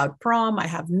talking about prom, I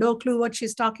have no clue what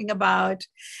she's talking about.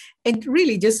 And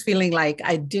really just feeling like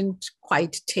I didn't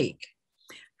quite take.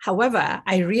 However,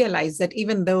 I realized that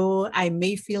even though I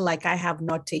may feel like I have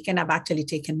not taken, I've actually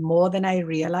taken more than I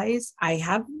realized. I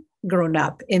have grown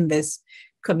up in this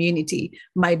community.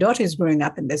 My daughter is growing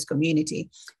up in this community.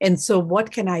 And so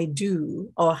what can I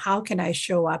do, or how can I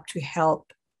show up to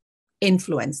help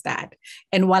influence that?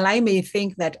 And while I may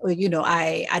think that,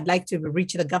 I'd like to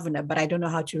reach the governor, but I don't know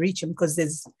how to reach him because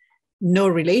there's no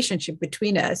relationship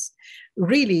between us,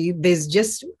 really,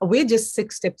 we're just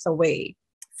 6 steps away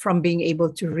from being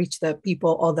able to reach the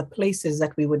people or the places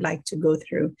that we would like to go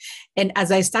through. And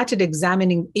as I started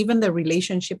examining even the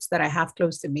relationships that I have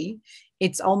close to me,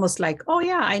 it's almost like, oh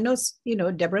yeah, I know,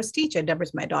 Deborah's teacher,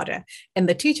 Deborah's my daughter, and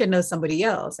the teacher knows somebody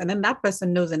else. And then that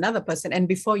person knows another person. And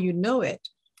before you know it,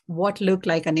 what looked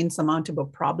like an insurmountable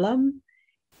problem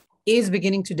is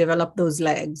beginning to develop those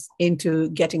legs into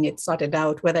getting it sorted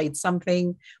out, whether it's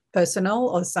something personal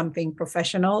or something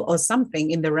professional or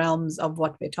something in the realms of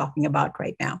what we're talking about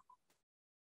right now.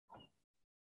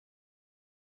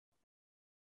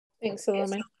 Thanks,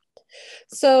 Salome.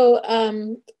 So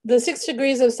the 6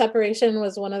 degrees of separation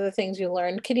was one of the things you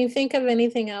learned. Can you think of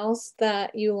anything else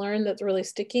that you learned that's really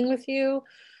sticking with you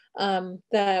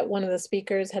that one of the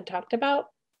speakers had talked about?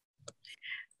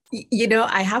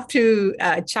 I have to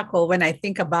chuckle when I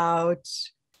think about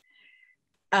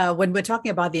when we're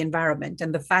talking about the environment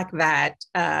and the fact that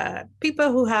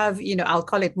people who have, I'll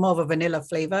call it more of a vanilla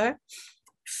flavor,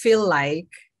 feel like,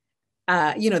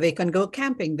 they can go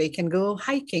camping, they can go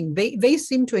hiking. They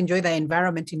seem to enjoy the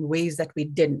environment in ways that we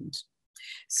didn't.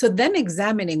 So then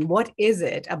examining what is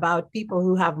it about people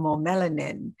who have more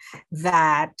melanin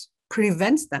that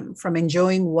prevents them from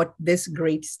enjoying what this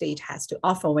great state has to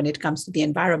offer when it comes to the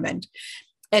environment.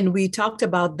 And we talked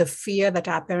about the fear that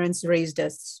our parents raised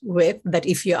us with, that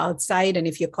if you're outside and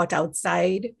if you're caught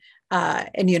outside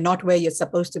and you're not where you're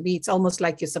supposed to be, it's almost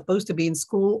like you're supposed to be in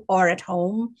school or at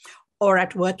home or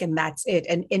at work, and that's it.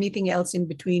 And anything else in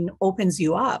between opens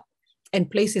you up and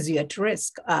places you at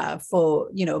risk for,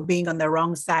 being on the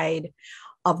wrong side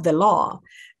of the law.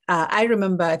 I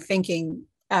remember thinking,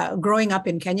 growing up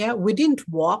in Kenya, we didn't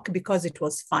walk because it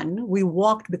was fun. We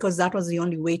walked because that was the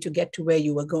only way to get to where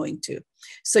you were going to.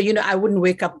 So, I wouldn't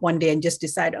wake up one day and just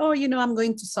decide, oh, I'm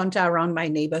going to saunter around my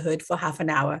neighborhood for half an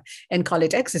hour and call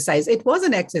it exercise. It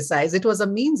wasn't exercise. It was a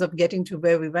means of getting to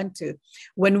where we went to.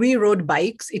 When we rode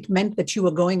bikes, it meant that you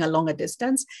were going a longer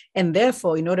distance. And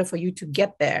therefore, in order for you to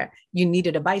get there, you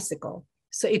needed a bicycle.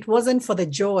 So it wasn't for the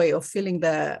joy of feeling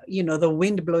the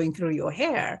wind blowing through your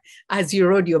hair as you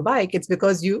rode your bike. It's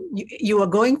because you were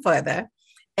going further,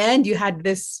 and you had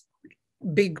this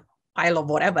big pile of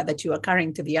whatever that you are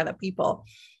carrying to the other people.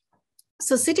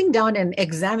 So sitting down and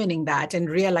examining that and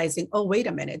realizing, oh, wait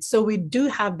a minute. So we do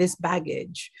have this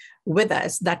baggage with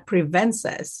us that prevents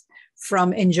us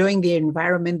from enjoying the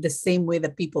environment the same way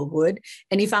that people would.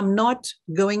 And if I'm not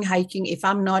going hiking, if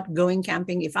I'm not going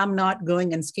camping, if I'm not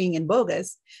going and skiing in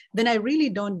Bogus, then I really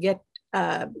don't get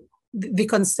the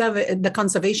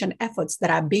conservation efforts that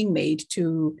are being made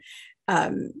to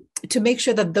make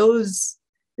sure that those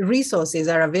resources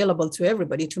are available to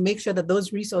everybody, to make sure that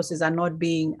those resources are not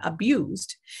being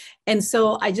abused. And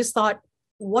so I just thought,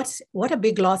 what a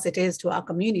big loss it is to our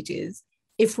communities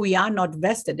if we are not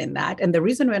vested in that. And the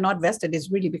reason we're not vested is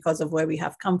really because of where we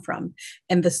have come from,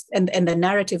 and the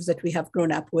narratives that we have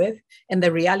grown up with, and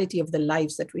the reality of the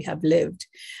lives that we have lived.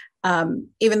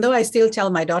 Even though I still tell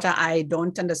my daughter I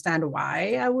don't understand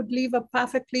why I would leave a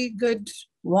perfectly good,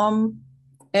 warm,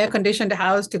 air-conditioned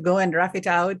house to go and rough it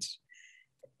out,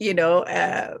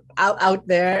 out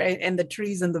there in the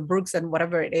trees and the brooks and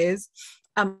whatever it is.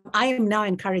 I am now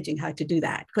encouraging her to do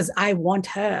that because I want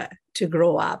her to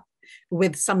grow up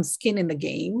with some skin in the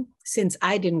game, since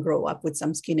I didn't grow up with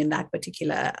some skin in that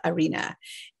particular arena.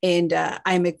 And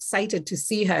I'm excited to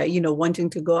see her, wanting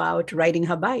to go out riding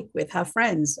her bike with her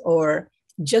friends, or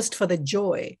just for the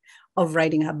joy of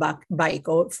riding her bike,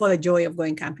 or for the joy of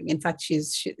going camping. In fact,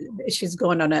 she's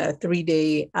gone on a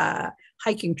 3-day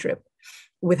hiking trip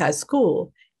with her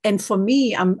school. And for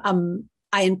me,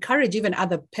 I encourage even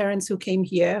other parents who came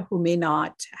here who may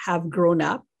not have grown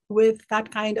up with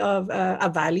that kind of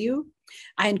a value.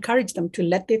 I encourage them to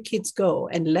let their kids go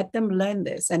and let them learn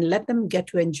this and let them get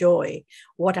to enjoy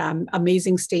what our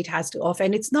amazing state has to offer.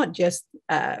 And it's not just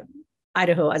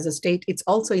Idaho as a state, it's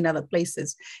also in other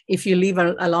places. If you live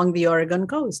along the Oregon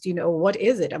coast, what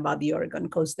is it about the Oregon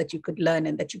coast that you could learn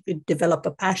and that you could develop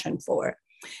a passion for?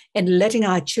 And letting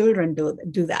our children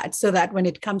do that, so that when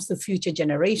it comes to future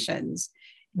generations,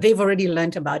 they've already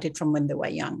learned about it from when they were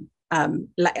young.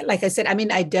 Like I said,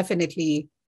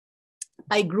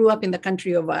 I grew up in the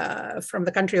country of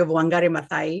Wangari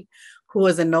Maathai, who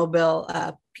was a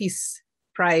Nobel Peace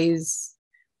Prize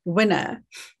winner.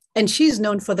 And she's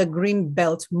known for the Green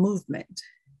Belt movement.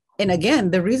 And again,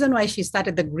 the reason why she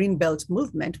started the Green Belt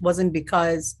movement wasn't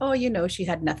because, she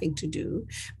had nothing to do,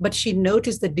 but she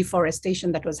noticed the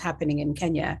deforestation that was happening in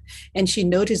Kenya. And she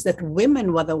noticed that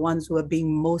women were the ones who were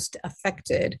being most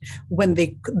affected when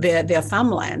their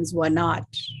farmlands were not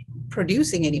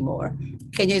producing anymore.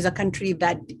 Kenya is a country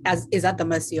that is at the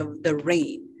mercy of the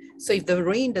rain. So if the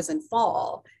rain doesn't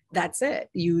fall, that's it.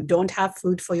 You don't have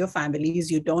food for your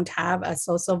families. You don't have a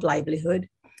source of livelihood.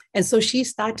 And so she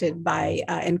started by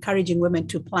encouraging women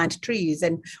to plant trees.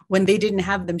 And when they didn't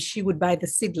have them, she would buy the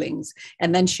seedlings.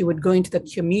 And then she would go into the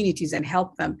communities and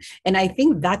help them. And I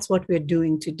think that's what we're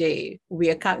doing today.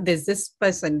 There's this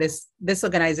person, this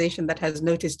organization that has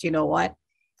noticed,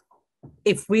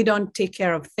 if we don't take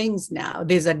care of things now,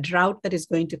 there's a drought that is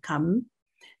going to come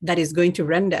that is going to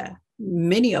render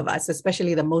many of us,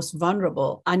 especially the most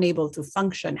vulnerable, unable to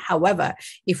function. However,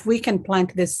 if we can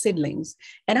plant these seedlings,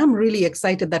 and I'm really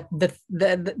excited that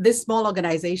this small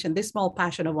organization, this small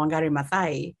passion of Wangari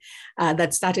Maathai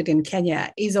that started in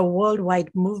Kenya is a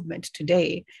worldwide movement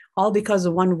today, all because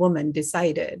one woman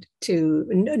decided to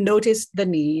notice the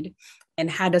need and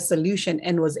had a solution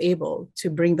and was able to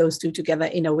bring those two together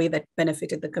in a way that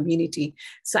benefited the community.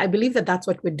 So I believe that that's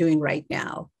what we're doing right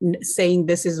now, saying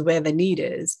this is where the need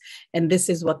is and this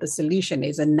is what the solution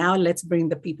is. And now let's bring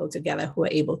the people together who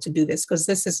are able to do this, because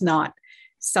this is not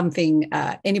something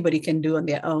anybody can do on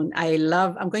their own.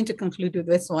 I'm going to conclude with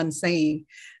this one saying,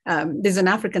 there's an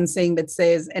African saying that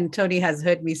says, and Tony has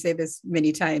heard me say this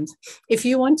many times, if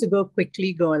you want to go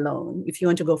quickly, go alone. If you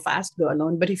want to go fast, go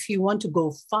alone. But if you want to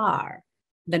go far,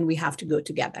 then we have to go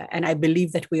together. And I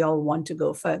believe that we all want to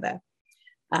go further.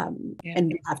 And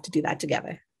we have to do that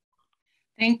together.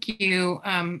 Thank you.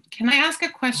 Can I ask a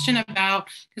question about,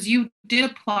 because you did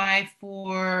apply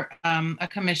for a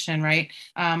commission, right?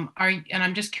 And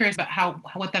I'm just curious about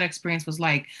what that experience was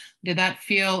like. Did that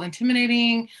feel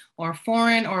intimidating or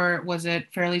foreign, or was it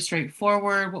fairly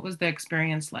straightforward? What was the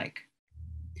experience like?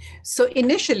 So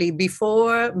initially,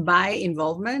 before my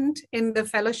involvement in the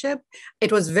fellowship,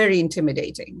 it was very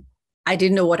intimidating. I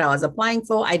didn't know what I was applying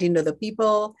for. I didn't know the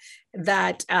people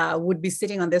that would be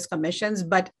sitting on these commissions.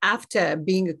 But after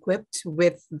being equipped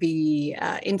with the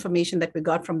information that we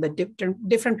got from the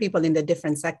different people in the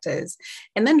different sectors,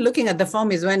 and then looking at the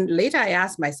form is when later I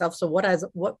asked myself, so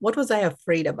what was I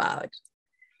afraid about?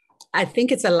 I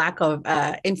think it's a lack of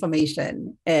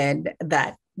information, and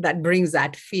that brings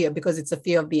that fear, because it's a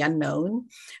fear of the unknown.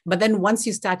 But then once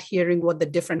you start hearing what the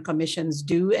different commissions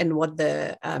do and what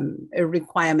the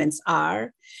requirements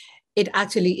are, it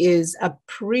actually is a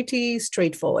pretty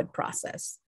straightforward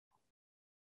process.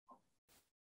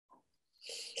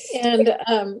 And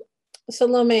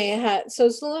Salome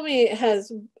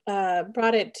has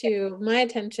brought it to my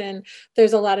attention.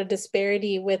 There's a lot of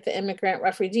disparity with the immigrant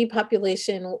refugee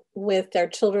population with their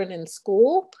children in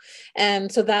school.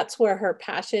 And so that's where her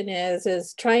passion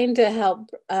is trying to help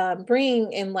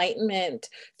bring enlightenment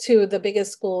to the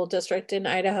biggest school district in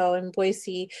Idaho, in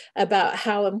Boise, about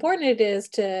how important it is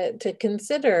to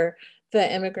consider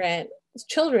the immigrant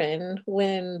children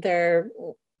when they're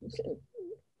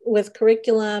with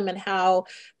curriculum and how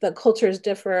the cultures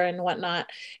differ and whatnot.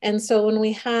 And so when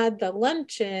we had the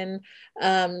luncheon,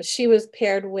 she was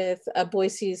paired with a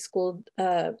Boise school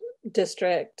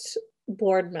district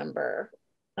board member,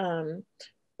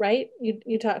 right?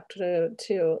 You talked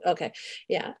to, okay,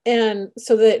 yeah. And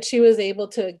so that she was able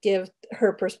to give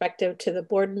her perspective to the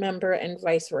board member and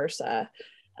vice versa.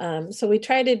 So I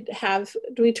tried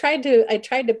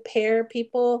to pair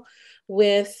people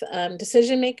with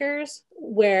decision makers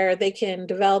where they can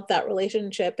develop that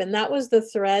relationship. And that was the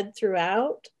thread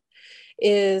throughout,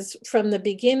 is from the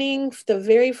beginning, the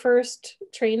very first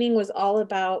training was all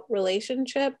about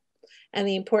relationship and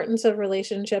the importance of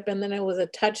relationship. And then it was a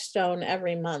touchstone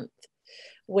every month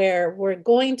where we're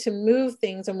going to move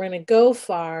things and we're going to go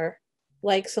far,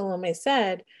 like Salome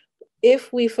said,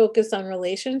 if we focus on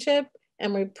relationship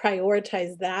and we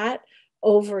prioritize that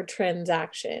over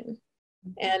transaction.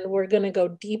 And we're going to go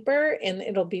deeper and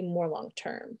it'll be more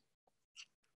long-term.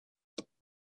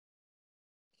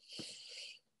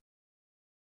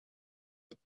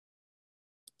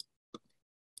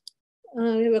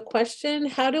 We have a question.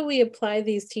 How do we apply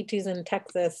these teachings in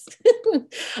Texas?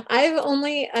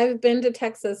 I've been to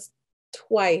Texas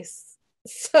twice.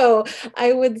 So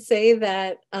I would say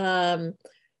that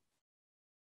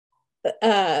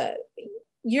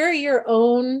you're your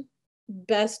own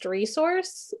best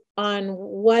resource on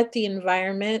what the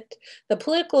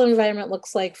political environment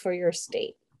looks like for your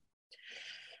state.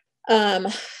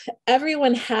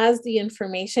 Everyone has the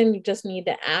information, you just need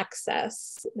to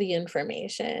access the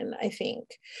information, I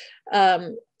think.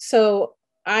 So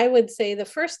I would say the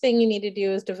first thing you need to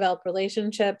do is develop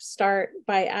relationships. Start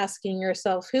by asking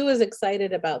yourself, who is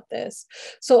excited about this?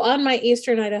 So on my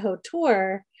Eastern Idaho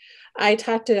tour, I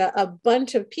talked to a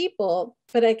bunch of people,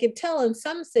 but I could tell in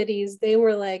some cities, they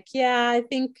were like, yeah, I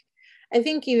think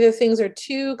either things are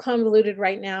too convoluted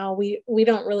right now. We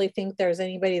don't really think there's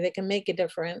anybody that can make a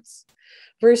difference,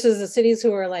 versus the cities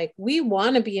who are like, we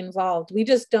want to be involved. We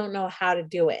just don't know how to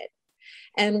do it.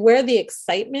 And where the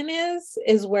excitement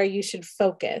is where you should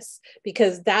focus,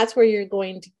 because that's where you're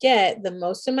going to get the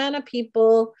most amount of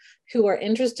people who are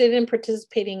interested in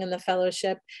participating in the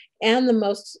fellowship and the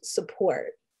most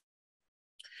support.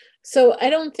 So I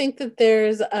don't think that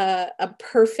there's a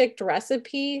perfect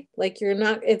recipe. Like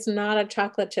it's not a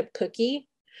chocolate chip cookie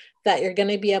that you're going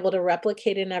to be able to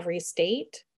replicate in every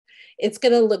state. It's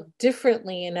going to look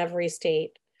differently in every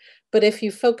state. But if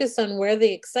you focus on where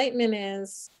the excitement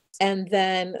is and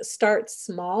then start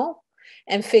small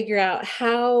and figure out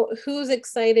who's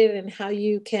excited and how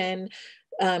you can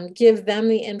give them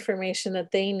the information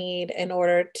that they need in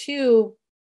order to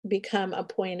become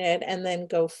appointed and then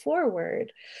go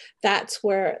forward, that's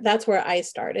where I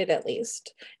started, at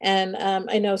least. And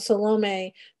I know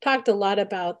Salome talked a lot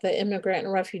about the immigrant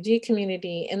and refugee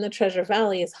community in the Treasure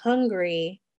Valley is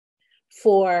hungry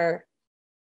for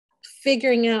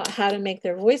figuring out how to make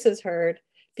their voices heard,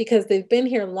 because they've been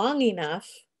here long enough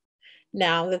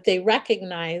now that they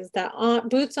recognize that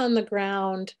boots on the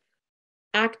ground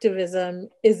activism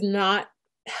is not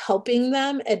helping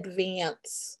them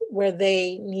advance where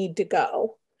they need to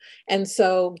go. And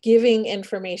so giving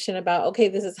information about, okay,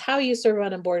 this is how you serve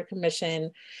on a board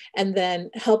commission, and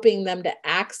then helping them to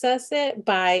access it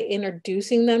by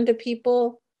introducing them to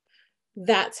people,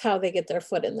 that's how they get their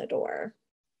foot in the door.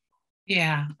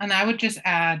 Yeah, and I would just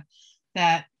add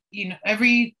that,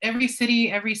 every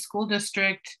city, every school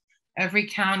district, every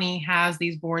county has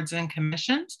these boards and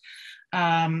commissions.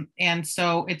 And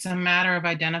so it's a matter of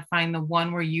identifying the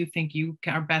one where you think you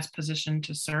are best positioned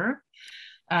to serve.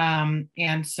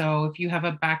 And so if you have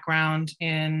a background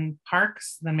in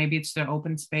parks, then maybe it's the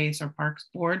open space or parks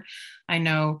board. I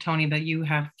know, Tony, that you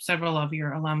have several of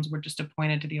your alums were just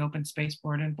appointed to the open space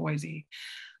board in Boise.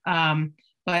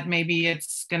 But maybe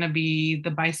it's going to be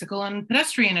the bicycle and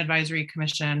pedestrian advisory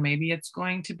commission. Maybe it's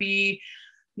going to be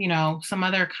some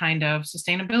other kind of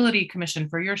sustainability commission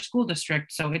for your school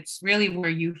district. So it's really where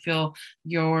you feel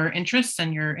your interests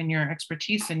and your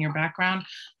expertise and your background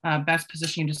best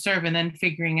position you to serve, and then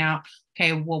figuring out,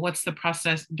 okay, well, what's the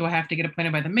process? Do I have to get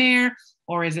appointed by the mayor,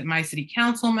 or is it my city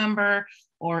council member,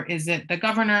 or is it the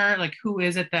governor? Like, who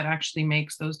is it that actually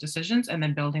makes those decisions, and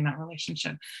then building that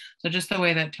relationship. So just the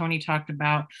way that Tony talked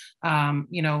about,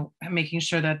 making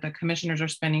sure that the commissioners are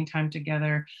spending time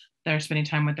together, they're spending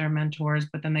time with their mentors,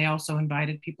 but then they also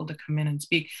invited people to come in and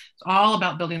speak. It's all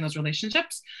about building those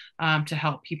relationships to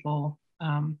help people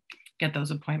get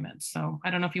those appointments. So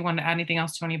I don't know if you want to add anything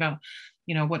else, Tony, about,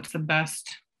 what's the best,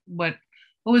 what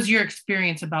was your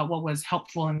experience about what was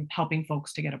helpful in helping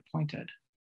folks to get appointed?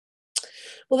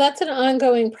 Well, that's an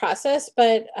ongoing process,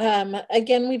 but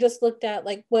again, we just looked at,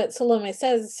 like what Salome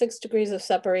says, 6 degrees of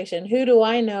separation. Who do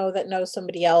I know that knows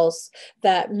somebody else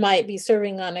that might be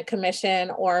serving on a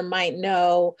commission or might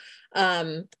know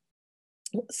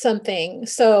something?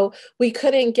 So we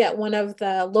couldn't get one of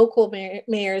the local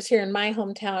mayors here in my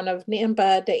hometown of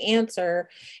Nampa to answer,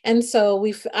 and so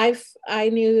I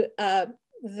knew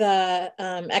the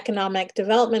economic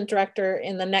development director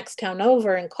in the next town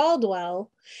over in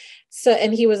Caldwell. So,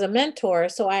 and he was a mentor.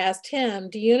 So I asked him,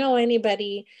 do you know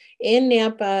anybody in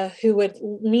Nampa who would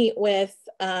meet with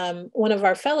one of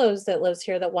our fellows that lives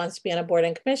here that wants to be on a board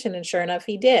and commission? And sure enough,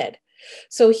 he did.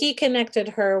 So he connected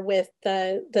her with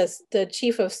the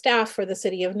chief of staff for the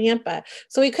city of Nampa.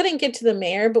 So we couldn't get to the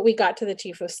mayor, but we got to the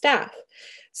chief of staff.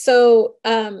 So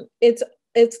it's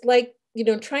like,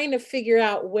 trying to figure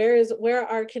out where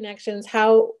are connections,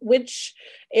 which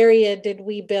area did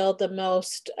we build the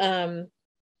most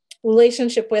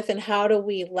relationship with, and how do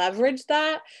we leverage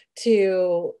that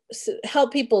to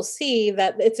help people see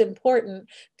that it's important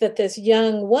that this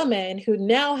young woman who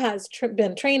now has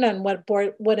been trained on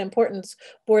what importance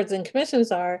boards and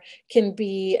commissions are can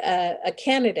be a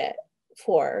candidate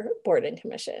for board and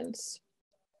commissions.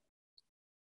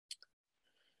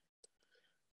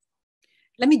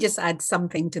 Let me just add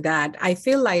something to that. I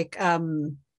feel like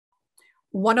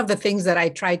one of the things that I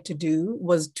tried to do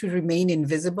was to remain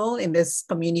invisible in this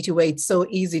community where it's so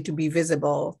easy to be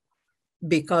visible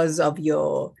because of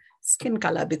your skin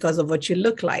color, because of what you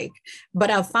look like.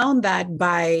 But I found that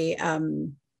by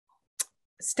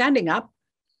standing up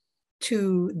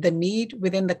to the need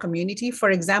within the community,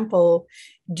 for example,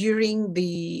 during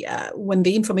when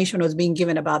the information was being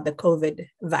given about the COVID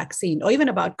vaccine, or even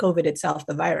about COVID itself,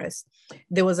 the virus,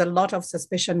 there was a lot of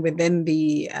suspicion within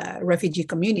the refugee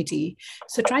community.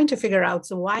 So trying to figure out,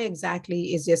 so why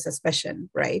exactly is there suspicion,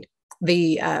 right?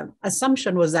 The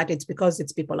assumption was that it's because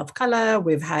it's people of color,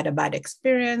 we've had a bad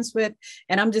experience with,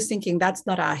 and I'm just thinking that's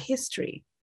not our history.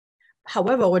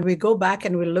 However, when we go back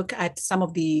and we look at some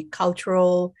of the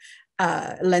cultural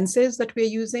lenses that we're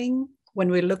using,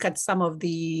 when we look at some of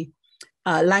the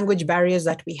language barriers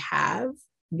that we have,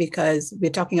 because we're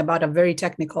talking about a very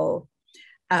technical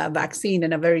vaccine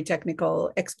and a very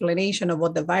technical explanation of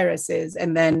what the virus is,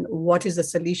 and then what is the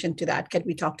solution to that? Can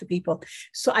we talk to people?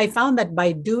 So I found that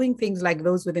by doing things like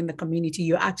those within the community,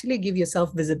 you actually give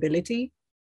yourself visibility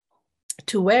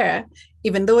to where,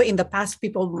 even though in the past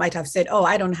people might have said, oh,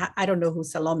 I don't know who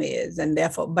Salome is, and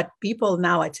therefore, but people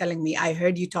now are telling me, I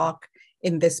heard you talk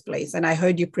in this place, and I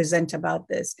heard you present about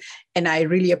this, and I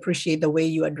really appreciate the way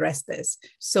you address this.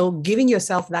 So giving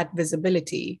yourself that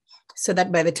visibility so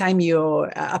that by the time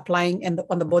you're applying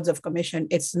on the boards of commission,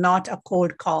 it's not a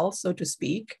cold call, so to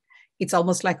speak. It's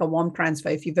almost like a warm transfer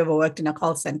if you've ever worked in a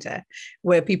call center,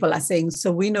 where people are saying,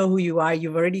 so we know who you are,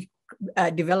 you've already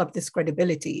developed this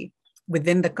credibility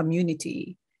within the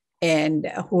community,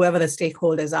 and whoever the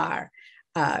stakeholders are,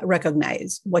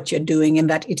 recognize what you're doing and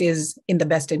that it is in the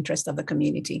best interest of the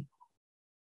community.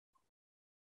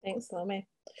 Thanks, Salome.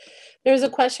 There's a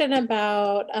question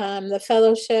about the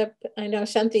fellowship. I know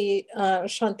Shanti,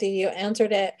 you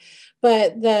answered it,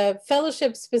 but the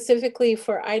fellowship specifically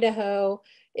for Idaho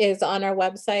is on our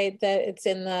website. That it's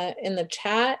in the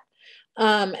chat,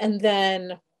 and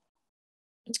then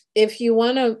if you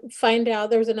want to find out,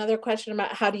 there was another question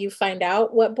about how do you find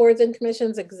out what boards and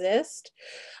commissions exist.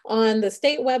 On the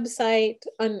state website,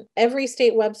 on every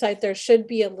state website, there should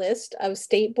be a list of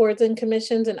state boards and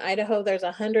commissions. In Idaho, there's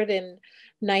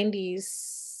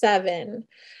 197.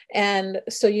 And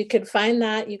so you could find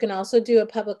that. You can also do a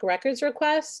public records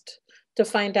request to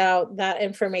find out that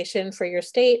information for your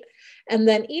state. And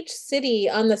then each city,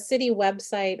 on the city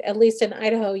website, at least in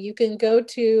Idaho, you can go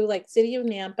to like City of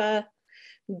Nampa,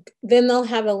 then they'll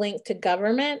have a link to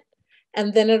government,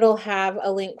 and then it'll have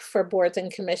a link for boards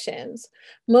and commissions.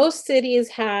 Most cities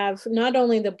have not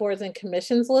only the boards and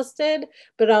commissions listed,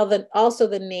 but also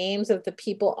the names of the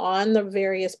people on the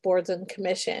various boards and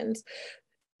commissions.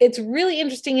 It's really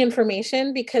interesting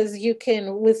information because you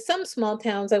can, with some small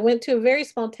towns, I went to a very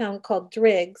small town called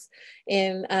Driggs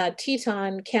in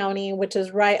Teton County, which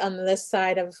is right on this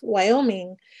side of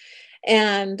Wyoming.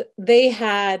 And they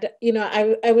had, you know,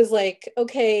 I was like,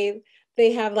 okay,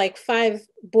 they have like 5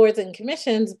 boards and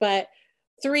commissions, but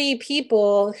 3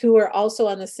 people who are also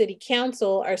on the city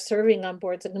council are serving on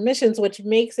boards and commissions, which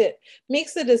makes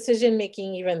the decision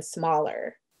making even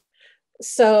smaller.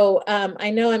 So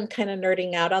I know I'm kind of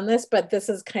nerding out on this, but this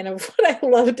is kind of what I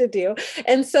love to do.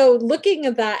 And so looking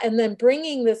at that and then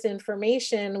bringing this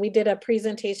information, we did a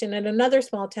presentation in another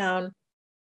small town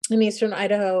in Eastern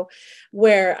Idaho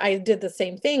where I did the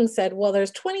same thing, said, well,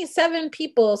 there's 27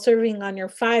 people serving on your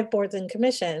 5 boards and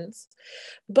commissions,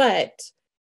 but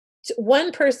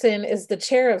one person is the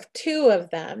chair of 2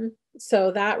 of them.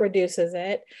 So that reduces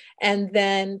it. And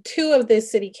then 2 of the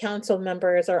city council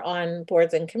members are on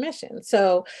boards and commissions.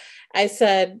 So I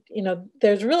said, you know,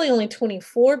 there's really only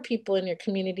 24 people in your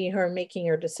community who are making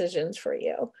your decisions for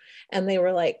you. And they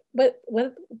were like, but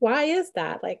why is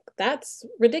that? Like, that's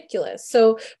ridiculous.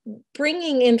 So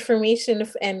bringing information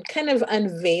and kind of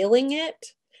unveiling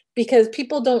it, because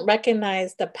people don't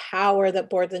recognize the power that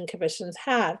boards and commissions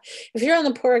have. If you're on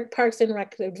the Parks and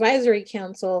Rec Advisory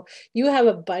Council, you have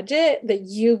a budget that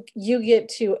you get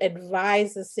to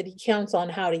advise the city council on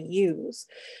how to use.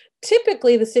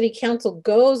 Typically, the city council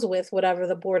goes with whatever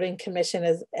the board and commission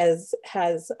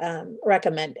has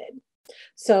recommended.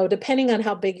 So depending on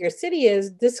how big your city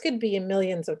is, this could be in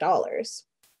millions of dollars.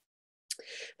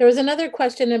 There was another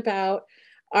question about,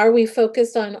 are we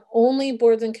focused on only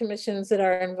boards and commissions that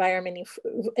are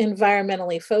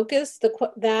environmentally focused?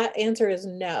 That answer is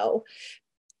no.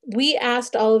 We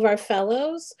asked all of our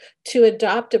fellows to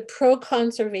adopt a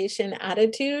pro-conservation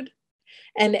attitude.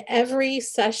 And every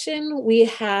session, we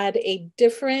had a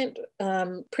different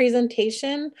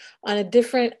presentation on a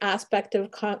different aspect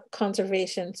of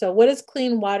conservation. So what does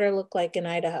clean water look like in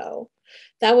Idaho?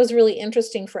 That was really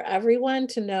interesting for everyone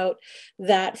to note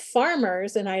that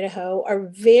farmers in Idaho are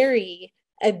very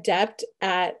adept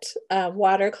at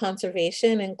water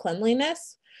conservation and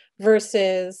cleanliness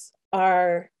versus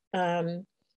our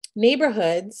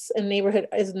neighborhoods, and neighborhood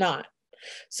is not.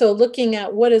 So looking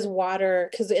at what is water,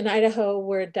 because in Idaho,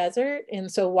 we're a desert, and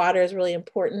so water is really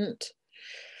important.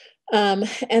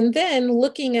 And then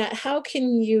looking at how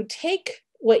can you take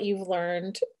what you've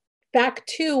learned back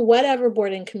to whatever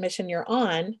board and commission you're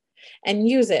on and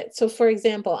use it. So for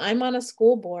example, I'm on a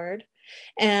school board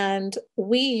and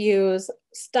we use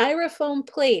styrofoam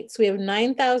plates. We have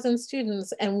 9,000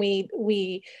 students and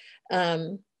we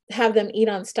have them eat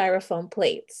on styrofoam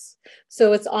plates.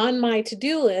 So it's on my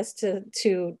to-do list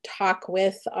to talk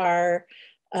with our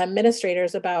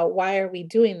administrators about why are we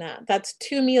doing that. That's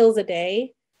 2 meals a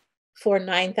day for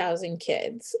 9,000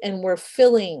 kids. And we're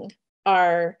filling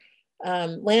our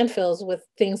landfills with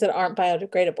things that aren't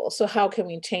biodegradable. So how can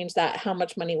we change that? How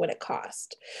much money would it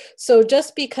cost? So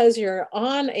just because you're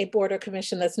on a board or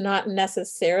commission that's not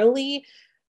necessarily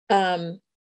a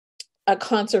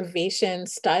conservation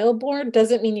style board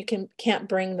doesn't mean you can't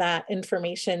bring that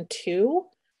information to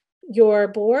your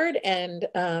board and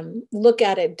look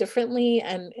at it differently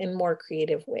and in more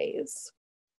creative ways.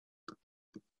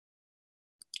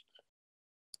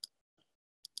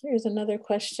 Here's another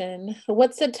question.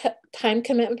 What's the time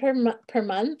commitment per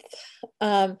month?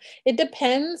 It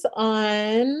depends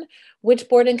on which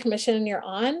board and commission you're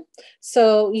on.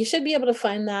 So you should be able to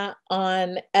find that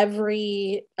on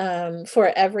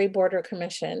for every board or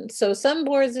commission. So some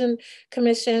boards and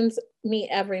commissions meet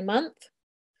every month.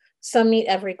 Some meet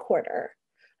every quarter.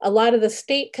 A lot of the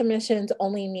state commissions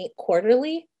only meet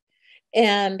quarterly.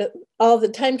 And all the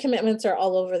time commitments are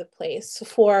all over the place.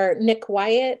 For Nick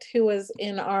Wyatt, who was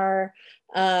in our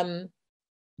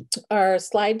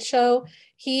slideshow,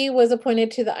 he was appointed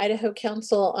to the Idaho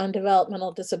Council on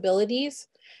Developmental Disabilities.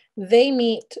 They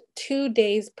meet 2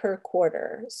 days per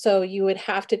quarter. So you would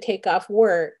have to take off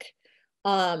work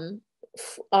on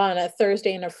a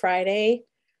Thursday and a Friday,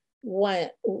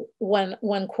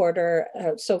 one quarter,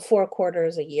 so 4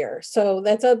 quarters a year. So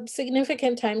that's a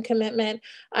significant time commitment.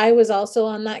 I was also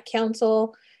on that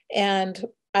council and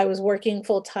I was working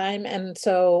full time. And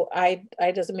so I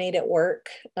just made it work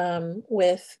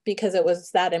because it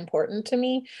was that important to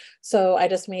me. So I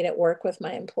just made it work with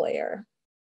my employer.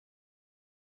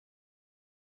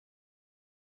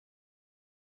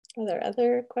 Are there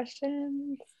other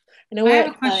questions? I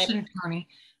have a question, Tony.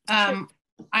 Sure.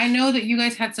 I know that you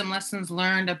guys had some lessons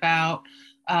learned about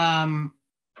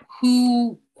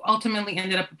who ultimately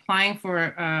ended up applying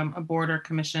for a board or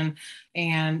commission,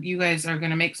 and you guys are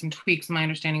going to make some tweaks, my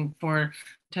understanding,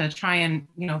 to try and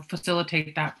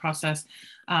facilitate that process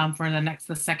for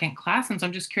the second class. And so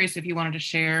I'm just curious if you wanted to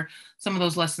share some of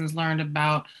those lessons learned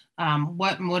about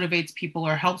what motivates people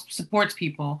or helps supports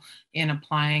people in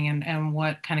applying, and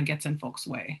what kind of gets in folks'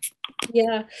 way.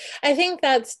 Yeah, I think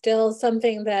that's still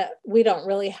something that we don't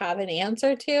really have an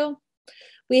answer to.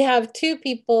 We have two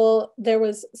people, there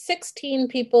was 16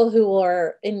 people who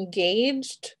were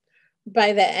engaged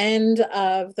by the end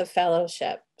of the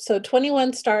fellowship. So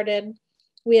 21 started,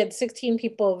 we had 16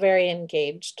 people very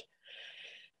engaged.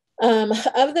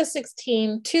 Of the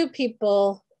 16, 2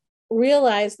 people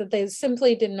realized that they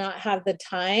simply did not have the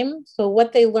time. So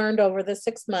what they learned over the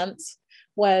 6 months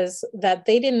was that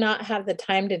they did not have the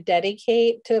time to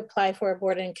dedicate to apply for a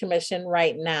board and commission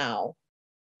right now.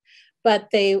 But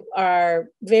they are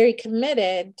very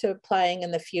committed to applying in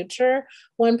the future.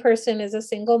 One person is a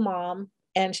single mom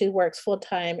and she works full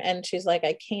time, and she's like,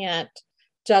 I can't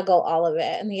juggle all of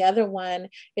it. And the other one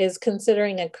is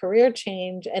considering a career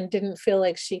change and didn't feel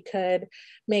like she could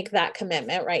make that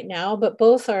commitment right now, but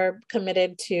both are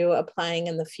committed to applying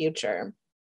in the future.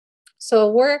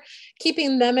 So we're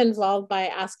keeping them involved by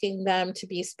asking them to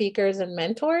be speakers and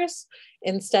mentors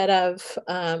instead of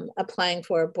applying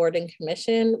for a board and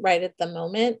commission right at the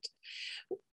moment.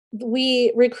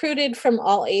 We recruited from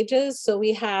all ages. So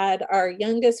we had our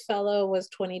youngest fellow was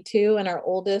 22 and our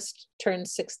oldest turned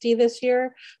 60 this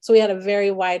year. So we had a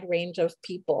very wide range of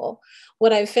people.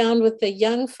 What I found with the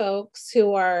young folks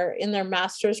who are in their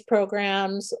master's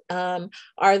programs are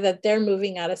that they're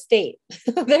moving out of state.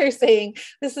 They're saying,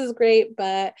 this is great,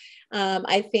 but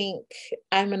I think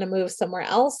I'm going to move somewhere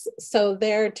else. So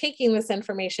they're taking this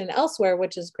information elsewhere,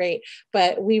 which is great,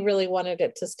 but we really wanted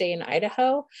it to stay in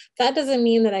Idaho. That doesn't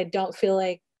mean that I don't feel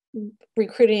like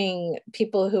recruiting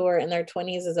people who are in their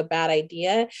 20s is a bad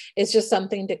idea. It's just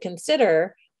something to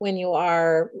consider when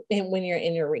you're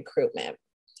in your recruitment.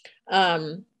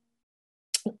 And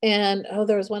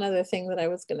there was one other thing that I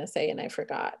was going to say and I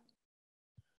forgot.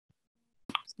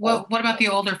 Well, what about the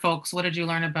older folks? What did you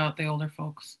learn about the older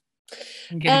folks?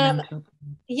 I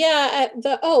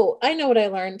know what I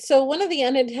learned. So one of the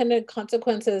unintended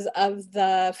consequences of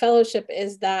the fellowship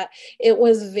is that it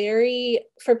was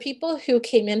for people who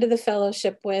came into the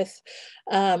fellowship with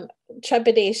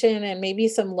trepidation and maybe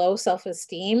some low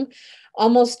self-esteem,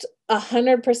 almost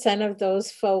 100% of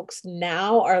those folks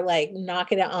now are like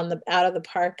knocking it out of the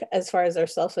park as far as their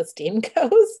self-esteem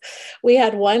goes. We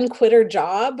had one quit her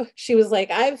job. She was like,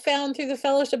 I've found through the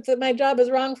fellowship that my job is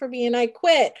wrong for me and I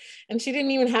quit. And she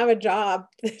didn't even have a job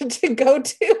to go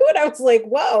to. And I was like,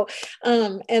 whoa.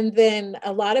 And then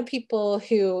a lot of people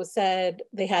who said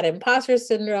they had imposter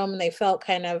syndrome and they felt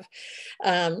kind of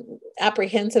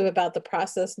apprehensive about the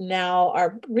process now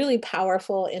are really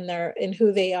powerful in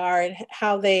who they are and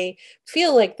how they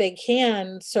feel like they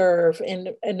can serve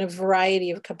in a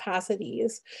variety of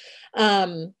capacities.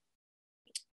 And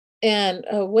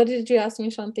what did you ask me,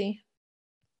 Shanti?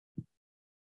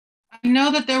 I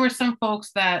know that there were some folks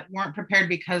that weren't prepared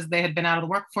because they had been out of the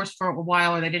workforce for a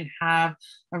while or they didn't have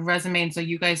a resume. And so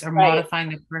you guys are modifying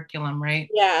the curriculum, right?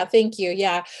 Yeah, thank you.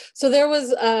 Yeah. So there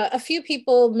was a few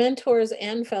people, mentors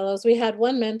and fellows. We had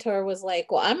one mentor was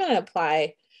like, well, I'm going to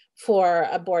apply for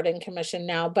a board and commission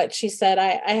now, but she said,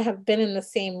 I have been in the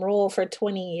same role for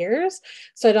 20 years,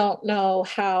 so I don't know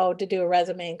how to do a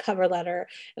resume and cover letter.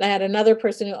 And I had another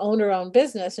person who owned her own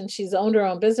business, and she's owned her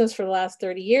own business for the last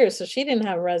 30 years, so she didn't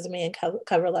have a resume and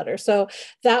cover letter. So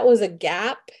that was a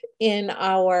gap in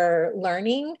our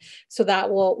learning. So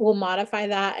that we'll modify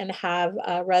that and have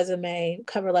a resume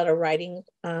cover letter writing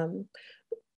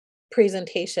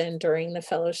presentation during the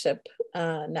fellowship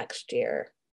next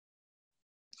year.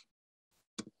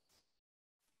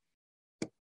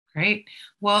 Great.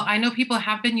 Well, I know people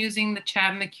have been using the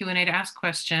chat and the Q&A to ask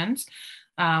questions.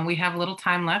 We have a little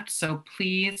time left, so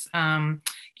please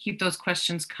keep those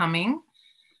questions coming.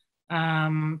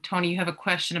 Tony, you have a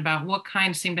question about what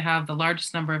kind seem to have the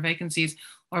largest number of vacancies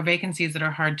or vacancies that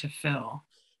are hard to fill?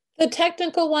 The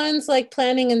technical ones like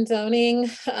planning and zoning,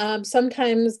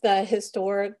 sometimes the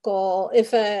historical,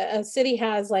 if a city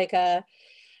has like a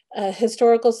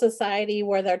historical society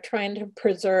where they're trying to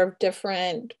preserve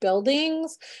different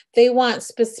buildings, they want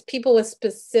people with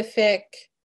specific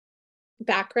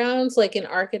backgrounds like in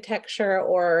architecture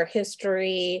or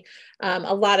history.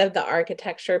 A lot of the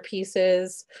architecture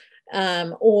pieces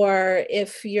Or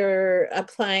if you're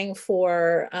applying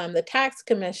for the tax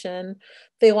commission,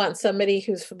 they want somebody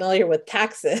who's familiar with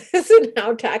taxes and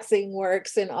how taxing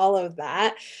works and all of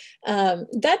that.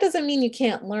 That doesn't mean you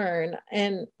can't learn.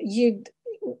 And you,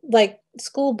 like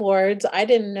school boards, I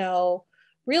didn't know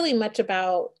really much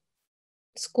about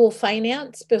school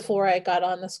finance before I got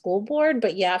on the school board,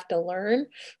 but you have to learn.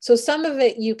 So some of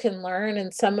it you can learn,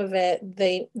 and some of it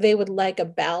they would like a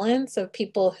balance of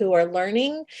people who are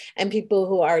learning and people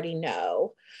who already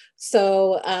know.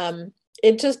 So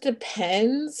it just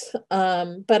depends.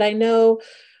 But I know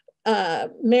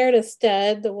Meredith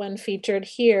Stead, the one featured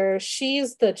here,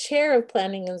 she's the chair of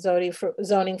planning and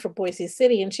zoning for Boise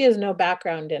City, and she has no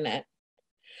background in it.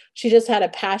 She just had a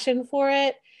passion for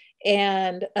it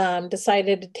and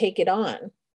decided to take it on.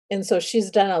 And so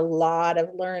she's done a lot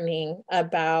of learning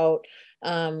about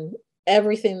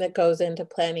everything that goes into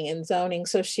planning and zoning,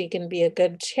 so she can be a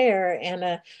good chair and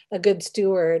a good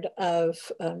steward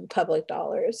of public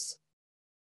dollars.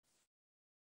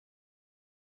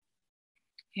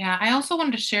 Yeah, I also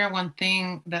wanted to share one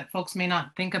thing that folks may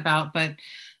not think about, but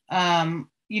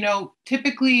you know,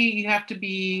 typically you have to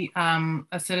be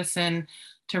a citizen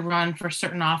to run for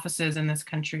certain offices in this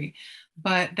country,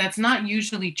 but that's not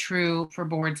usually true for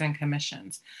boards and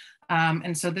commissions.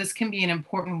 And so this can be an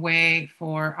important way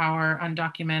for our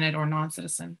undocumented or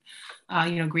non-citizen,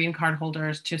 you know, green card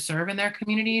holders to serve in their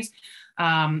communities.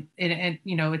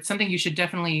 You know, it's something you should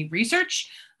definitely research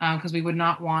because we would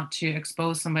not want to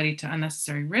expose somebody to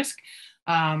unnecessary risk.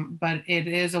 But it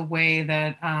is a way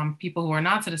that people who are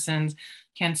not citizens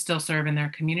can still serve in their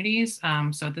communities.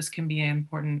 So this can be an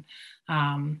important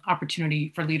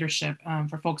opportunity for leadership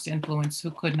for folks to influence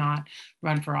who could not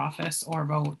run for office or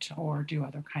vote or do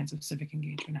other kinds of civic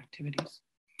engagement activities.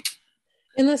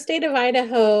 In the state of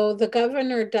Idaho, the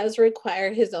governor does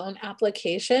require his own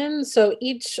application. So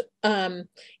each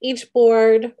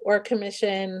board or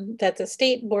commission that's a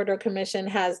state board or commission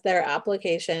has their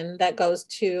application that goes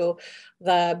to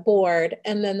the board,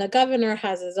 and then the governor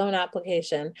has his own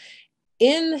application.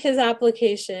 In his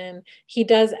application, he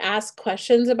does ask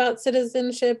questions about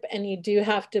citizenship, and you do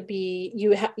have to be,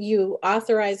 you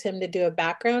authorize him to do a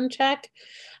background check.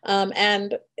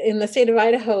 And in the state of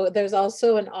Idaho, there's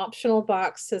also an optional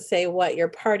box to say what your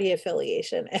party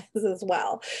affiliation is as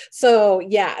well. So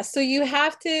yeah, so you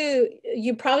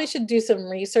probably should do some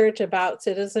research about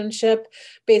citizenship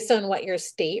based on what your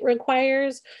state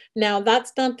requires. Now,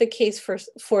 that's not the case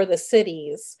for the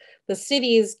cities. The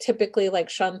cities typically, like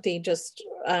Shanti just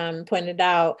pointed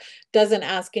out, doesn't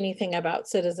ask anything about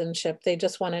citizenship. They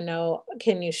just want to know,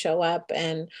 can you show up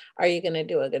and are you going to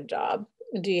do a good job?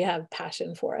 Do you have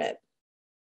passion for it?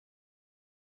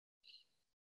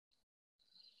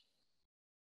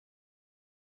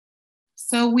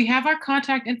 So we have our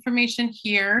contact information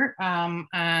here,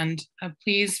 and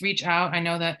please reach out. I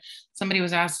know that somebody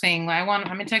was asking,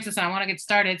 I'm in Texas and I want to get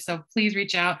started, so please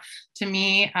reach out to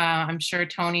me. I'm sure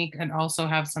Tony can also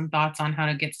have some thoughts on how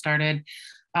to get started.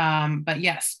 But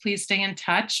yes, please stay in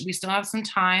touch. We still have some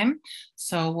time,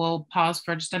 so we'll pause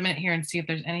for just a minute here and see if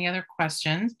there's any other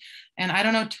questions. And I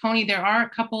don't know, Tony, there are a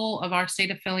couple of our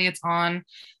state affiliates on,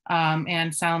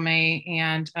 and Salome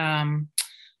and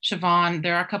Siobhan,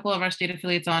 there are a couple of our state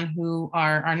affiliates on who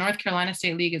are, our North Carolina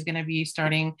State League is going to be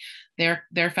starting their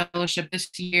fellowship this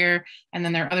year. And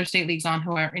then there are other state leagues on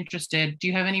who are interested. Do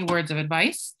you have any words of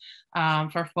advice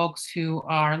for folks who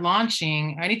are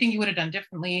launching, or anything you would have done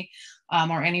differently,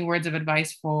 or any words of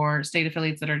advice for state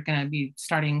affiliates that are going to be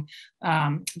starting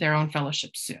their own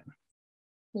fellowship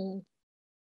soon?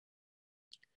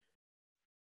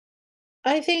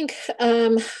 I think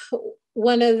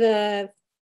one of the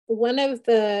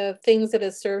things that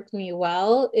has served me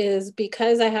well is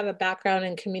because I have a background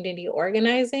in community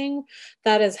organizing,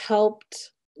 that has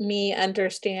helped me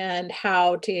understand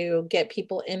how to get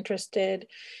people interested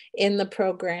in the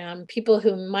program. People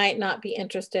who might not be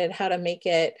interested, how to make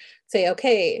it say,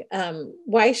 okay,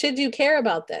 why should you care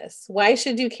about this? Why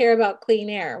should you care about clean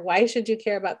air? Why should you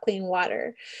care about clean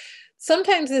water?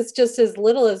 Sometimes it's just as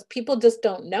little as people just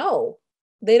don't know.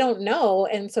 They don't know,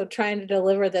 and so trying to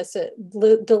deliver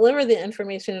the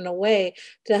information in a way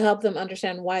to help them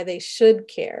understand why they should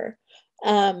care.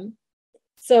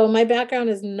 So my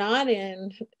background is not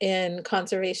in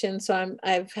conservation, so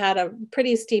I've had a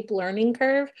pretty steep learning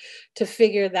curve to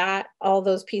figure all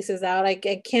those pieces out. I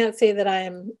can't say that I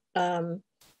am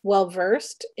well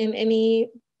versed in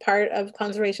any part of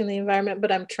conservation of the environment,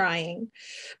 but I'm trying.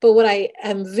 But what I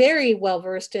am very well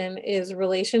versed in is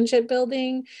relationship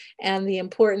building and the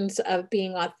importance of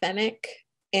being authentic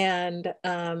and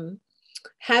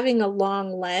having a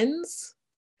long lens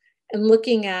and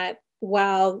looking at,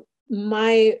 while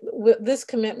this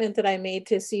commitment that I made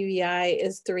to CVI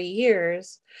is 3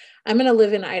 years. I'm going to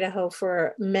live in Idaho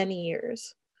for many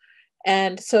years.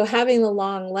 And so having the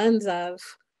long lens of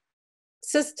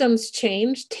systems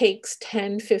change takes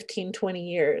 10, 15, 20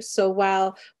 years. So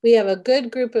while we have a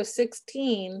good group of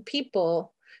 16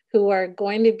 people who are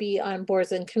going to be on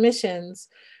boards and commissions,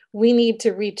 we need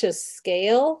to reach a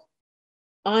scale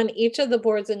on each of the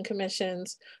boards and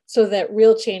commissions so that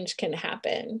real change can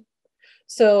happen.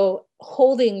 So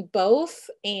holding both,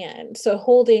 and so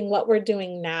holding what we're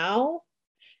doing now,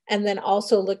 and then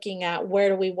also looking at where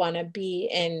do we want to be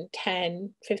in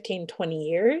 10, 15, 20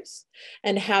 years,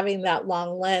 and having that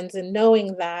long lens and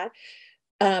knowing that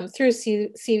through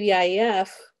CVIEF,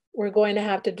 we're going to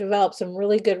have to develop some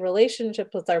really good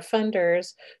relationships with our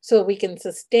funders so we can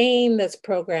sustain this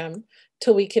program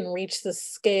till we can reach the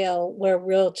scale where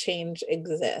real change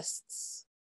exists.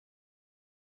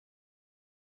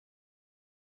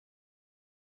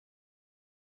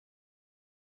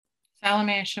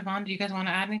 Salome and Siobhan, do you guys want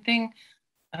to add anything?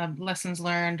 Lessons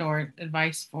learned or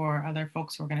advice for other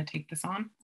folks who are going to take this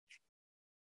on?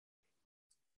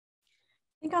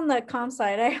 I think on the comms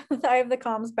side, I have the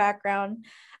comms background,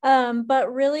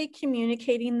 but really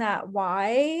communicating that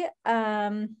why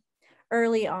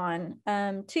early on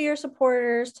to your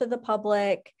supporters, to the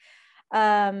public,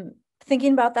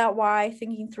 thinking about that why,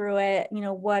 thinking through it, you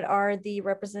know, what are the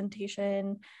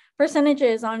representation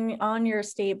percentages on your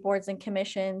state boards and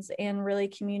commissions, and really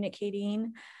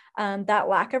communicating that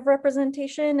lack of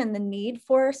representation and the need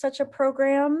for such a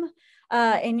program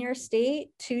in your state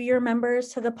to your members,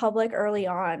 to the public early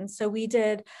on. So we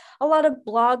did a lot of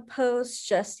blog posts,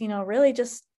 just, you know, really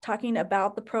just talking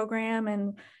about the program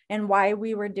and why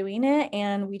we were doing it.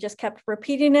 And we just kept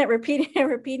repeating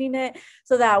it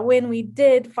so that when we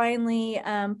did finally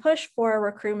push for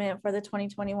recruitment for the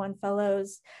 2021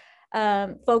 fellows,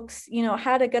 folks, you know,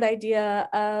 had a good idea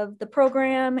of the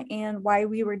program and why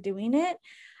we were doing it.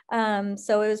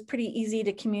 So it was pretty easy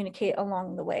to communicate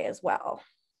along the way as well.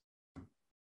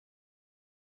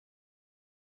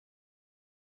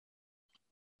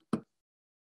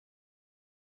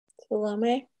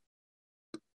 Salome?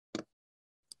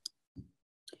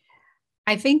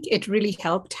 I think it really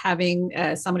helped having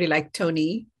somebody like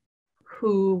Tony,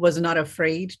 who was not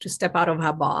afraid to step out of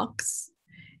her box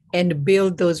and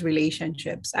build those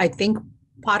relationships. I think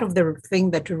part of the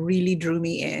thing that really drew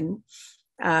me in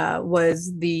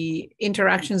was the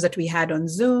interactions that we had on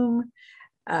Zoom.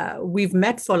 We've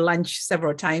met for lunch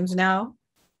several times now,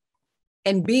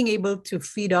 and being able to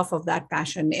feed off of that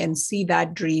passion and see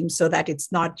that dream so that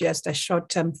it's not just a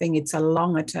short-term thing, it's a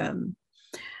longer-term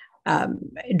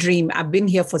dream. I've been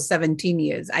here for 17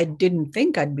 years. I didn't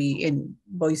think I'd be in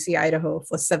Boise, Idaho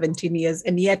for 17 years,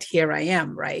 and yet here I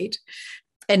am, right?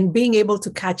 And being able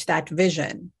to catch that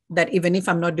vision that even if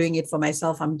I'm not doing it for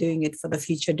myself, I'm doing it for the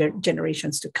future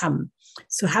generations to come.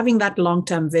 So having that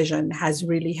long-term vision has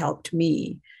really helped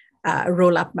me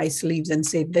roll up my sleeves and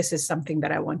say, this is something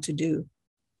that I want to do.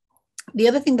 The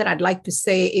other thing that I'd like to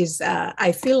say is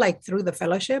I feel like through the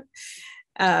fellowship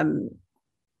and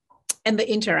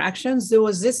the interactions, there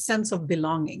was this sense of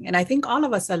belonging. And I think all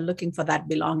of us are looking for that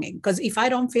belonging, because if I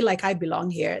don't feel like I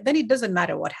belong here, then it doesn't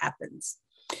matter what happens.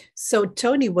 So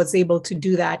Tony was able to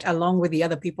do that along with the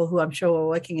other people who I'm sure were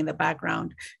working in the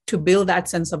background to build that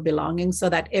sense of belonging so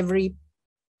that every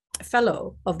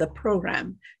fellow of the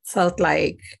program felt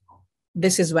like,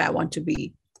 this is where I want to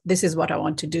be. This is what I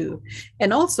want to do.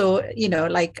 And also, you know,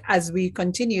 like as we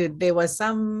continued, there were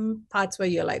some parts where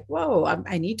you're like, whoa,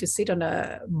 I need to sit on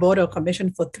a board or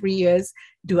commission for 3 years.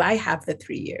 Do I have the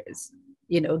 3 years?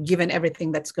 You know, given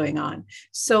everything that's going on.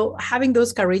 So having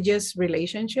those courageous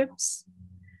relationships,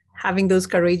 having those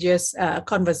courageous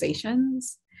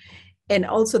conversations, and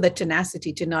also the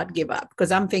tenacity to not give up.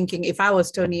 Because I'm thinking if I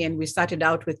was Tony and we started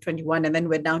out with 21 and then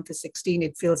we're down to 16,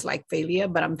 it feels like failure.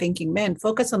 But I'm thinking, man,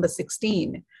 focus on the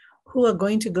 16 who are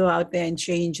going to go out there and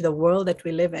change the world that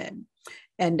we live in.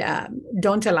 And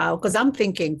don't allow, because I'm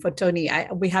thinking for Tony,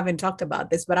 we haven't talked about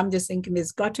this, but I'm just thinking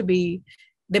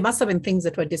there must have been things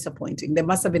that were disappointing. There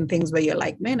must have been things where you're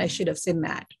like, man, I should have seen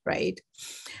that, right?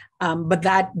 But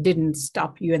that didn't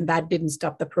stop you, and that didn't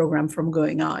stop the program from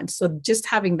going on. So just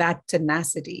having that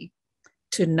tenacity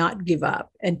to not give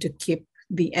up and to keep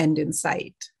the end in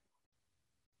sight.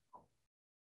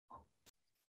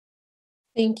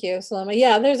 Thank you, Salome.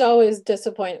 Yeah, there's always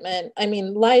disappointment. I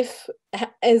mean, life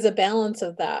is a balance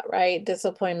of that, right?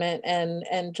 Disappointment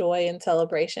and joy and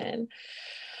celebration.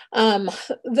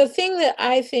 The thing that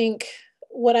I think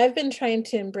what I've been trying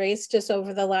to embrace just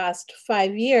over the last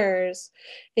 5 years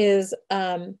is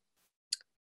how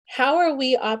are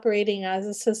we operating as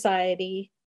a society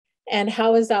And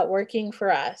how is that working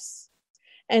for us?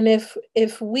 And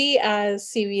if we as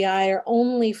CVI are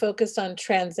only focused on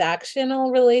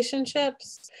transactional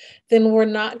relationships, then we're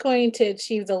not going to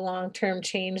achieve the long-term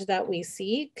change that we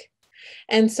seek.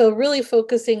 And so really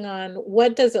focusing on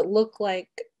what does it look like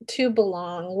to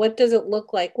belong? What does it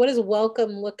look like? What does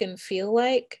welcome look and feel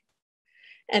like?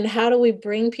 And how do we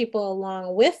bring people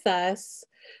along with us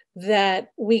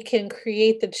that we can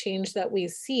create the change that we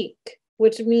seek?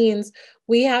 Which means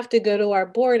we have to go to our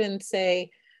board and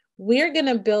say, we're going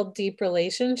to build deep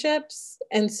relationships.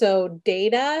 And so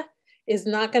data is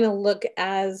not going to look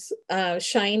as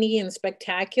shiny and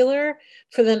spectacular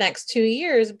for the next 2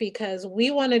 years, because we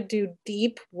want to do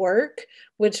deep work,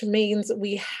 which means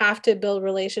we have to build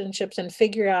relationships and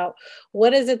figure out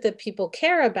what is it that people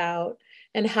care about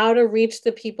and how to reach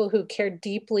the people who care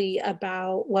deeply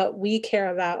about what we care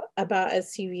about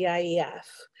as CVIEF.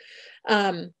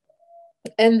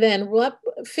 And then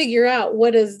figure out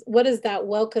what does that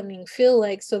welcoming feel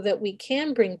like, so that we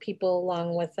can bring people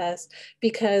along with us,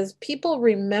 because people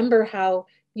remember how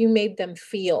you made them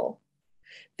feel.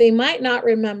 They might not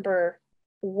remember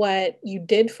what you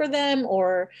did for them,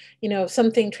 or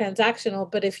something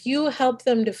transactional, but if you help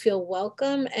them to feel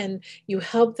welcome and you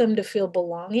help them to feel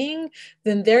belonging,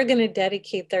 then they're going to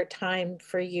dedicate their time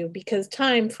for you, because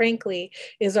time, frankly,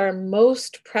 is our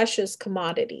most precious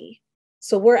commodity.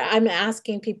 So I'm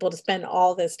asking people to spend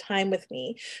all this time with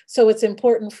me. So it's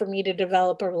important for me to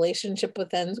develop a relationship with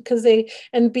them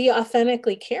and be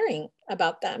authentically caring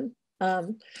about them.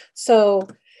 So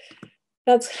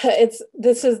this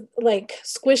is like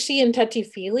squishy and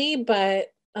touchy-feely, but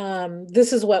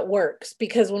this is what works,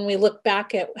 because when we look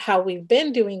back at how we've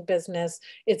been doing business,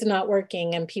 it's not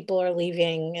working and people are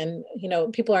leaving and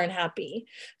people aren't happy.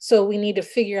 So we need to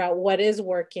figure out what is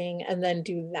working and then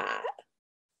do that.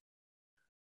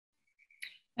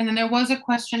 And then there was a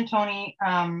question, Tony,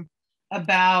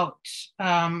 about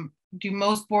do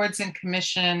most boards and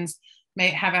commissions may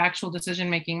have actual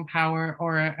decision-making power,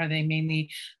 or are they mainly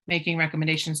making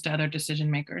recommendations to other decision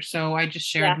makers? So I just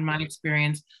shared in my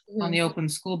experience on the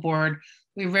Oakland School Board,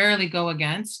 we rarely go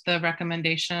against the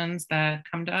recommendations that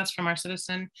come to us from our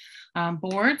citizen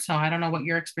board. So I don't know what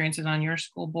your experience is on your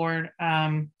school board.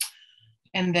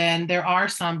 And then there are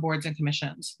some boards and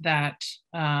commissions that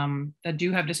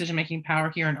do have decision-making power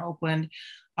here in Oakland.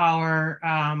 Our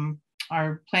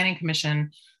planning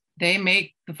commission, they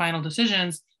make the final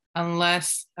decisions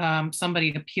unless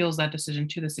somebody appeals that decision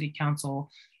to the city council.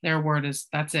 Their word is,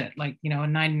 that's it. Like,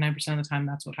 99% of the time,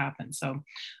 that's what happens. So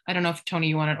I don't know if Tony,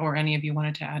 you wanted, or any of you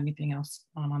wanted to add anything else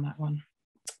on that one.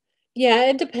 Yeah,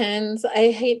 it depends.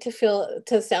 I hate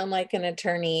to sound like an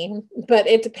attorney, but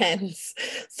it depends.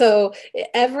 So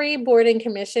every board and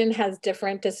commission has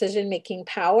different decision-making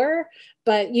power,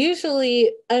 but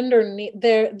usually underneath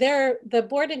the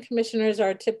board and commissioners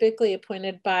are typically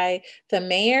appointed by the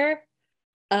mayor,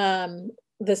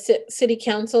 the city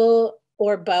council,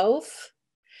 or both.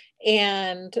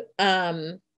 And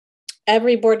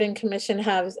every board and commission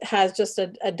has just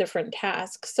a different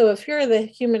task. So if you're the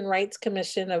Human Rights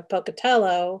Commission of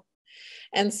Pocatello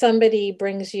and somebody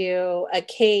brings you a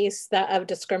case of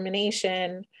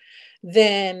discrimination,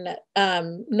 then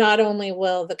not only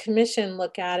will the commission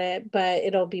look at it, but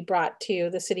it'll be brought to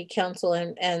the city council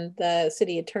and the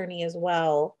city attorney as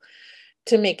well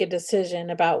to make a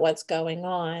decision about what's going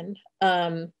on.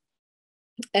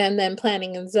 And then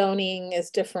planning and zoning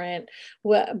is different.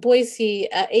 Boise,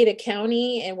 Ada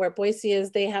County, and where Boise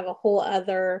is, they have a whole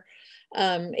other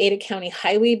Ada County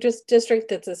Highway District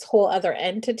that's this whole other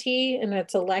entity, and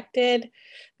it's elected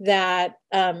that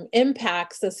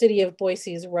impacts the city of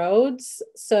Boise's roads.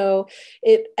 So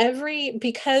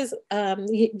because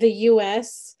the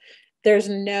US, there's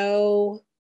no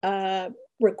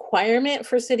requirement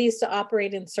for cities to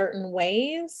operate in certain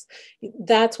ways.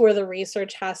 That's where the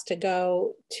research has to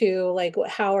go to, like,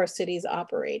 how are cities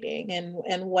operating,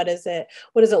 and what does it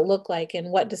look like, and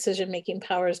what decision-making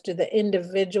powers do the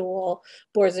individual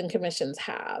boards and commissions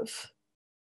have?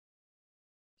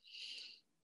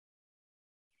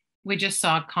 We just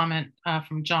saw a comment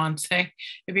from John saying,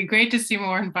 it'd be great to see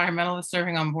more environmentalists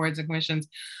serving on boards and commissions,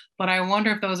 but I wonder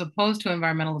if those opposed to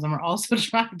environmentalism are also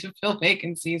trying to fill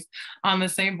vacancies on the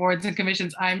same boards and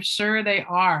commissions. I'm sure they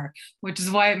are, which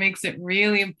is why it makes it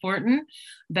really important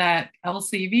that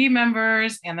LCV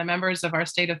members and the members of our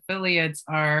state affiliates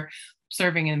are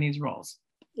serving in these roles.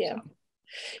 Yeah. So.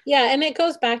 Yeah, and it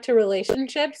goes back to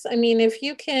relationships. I mean, if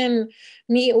you can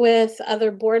meet with other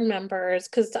board members,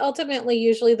 because ultimately,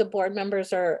 usually the board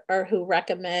members are who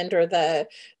recommend, or the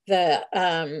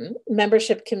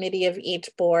membership committee of each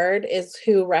board is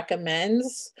who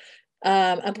recommends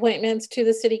appointments to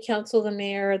the city council, the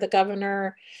mayor, the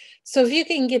governor. So if you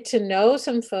can get to know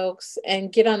some folks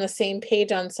and get on the same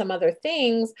page on some other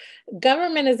things,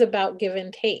 government is about give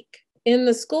and take. In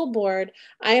the school board,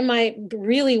 I might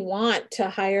really want to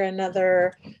hire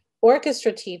another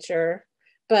orchestra teacher,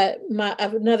 but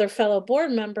another fellow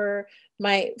board member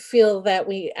might feel that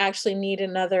we actually need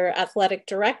another athletic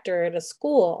director at a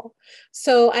school.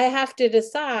 So I have to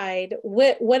decide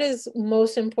what is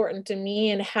most important to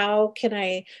me and how can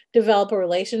I develop a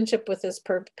relationship with this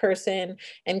person,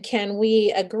 and can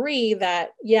we agree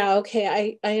that, yeah,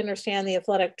 okay, I understand the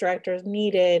athletic director is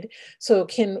needed, so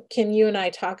can you and I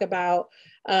talk about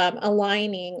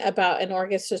aligning about an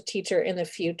orchestra teacher in the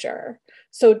future.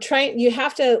 So you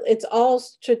have to, it's all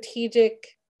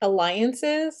strategic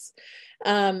alliances,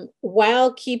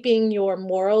 while keeping your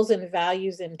morals and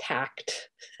values intact.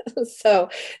 So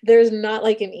there's not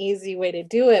like an easy way to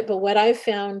do it. But what I've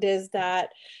found is that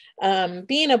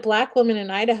being a Black woman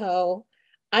in Idaho,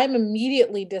 I'm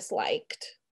immediately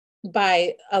disliked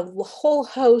by a whole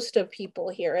host of people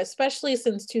here, especially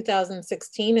since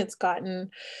 2016. It's gotten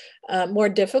more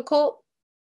difficult.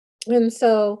 And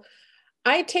so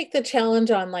I take the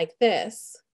challenge on like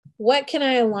this. What can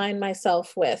I align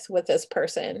myself with this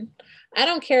person? I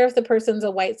don't care if the person's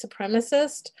a white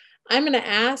supremacist. I'm going to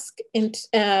ask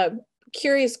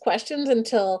curious questions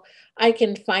until I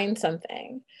can find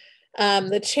something.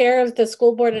 The chair of the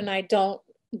school board and I don't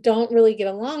really get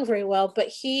along very well, but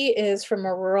he is from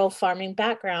a rural farming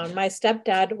background. My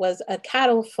stepdad was a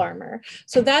cattle farmer.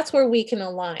 So that's where we can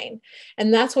align.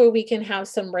 And that's where we can have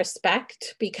some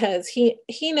respect, because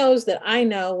he knows that I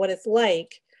know what it's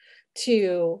like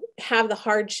to have the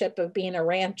hardship of being a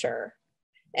rancher.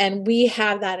 And we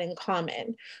have that in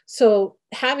common. So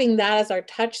having that as our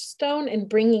touchstone and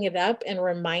bringing it up and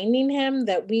reminding him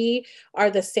that we are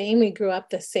the same, we grew up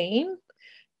the same,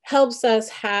 helps us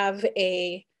have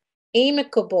a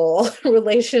amicable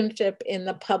relationship in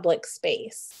the public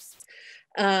space.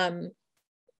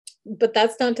 But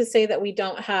that's not to say that we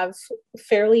don't have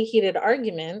fairly heated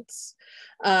arguments,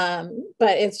 but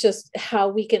it's just how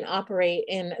we can operate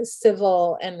in a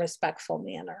civil and respectful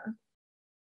manner.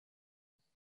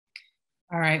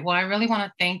 All right. Well, I really want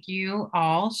to thank you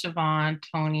all, Siobhan,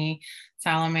 Tony,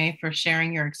 Salome, for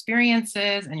sharing your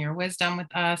experiences and your wisdom with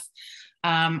us.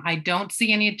 I don't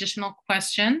see any additional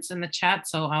questions in the chat,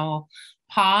 so I'll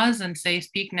pause and say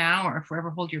speak now or forever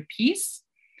hold your peace.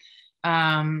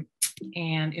 And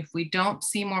if we don't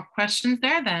see more questions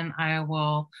there, then I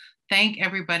will thank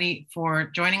everybody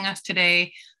for joining us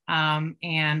today. And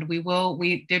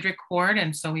we did record,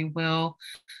 and so we will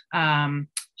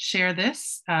share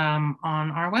this on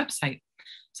our website.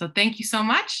 So thank you so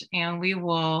much, and we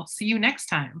will see you next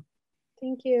time.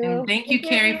 Thank you. And thank you,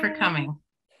 Carrie, for coming.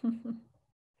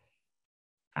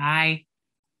 Bye.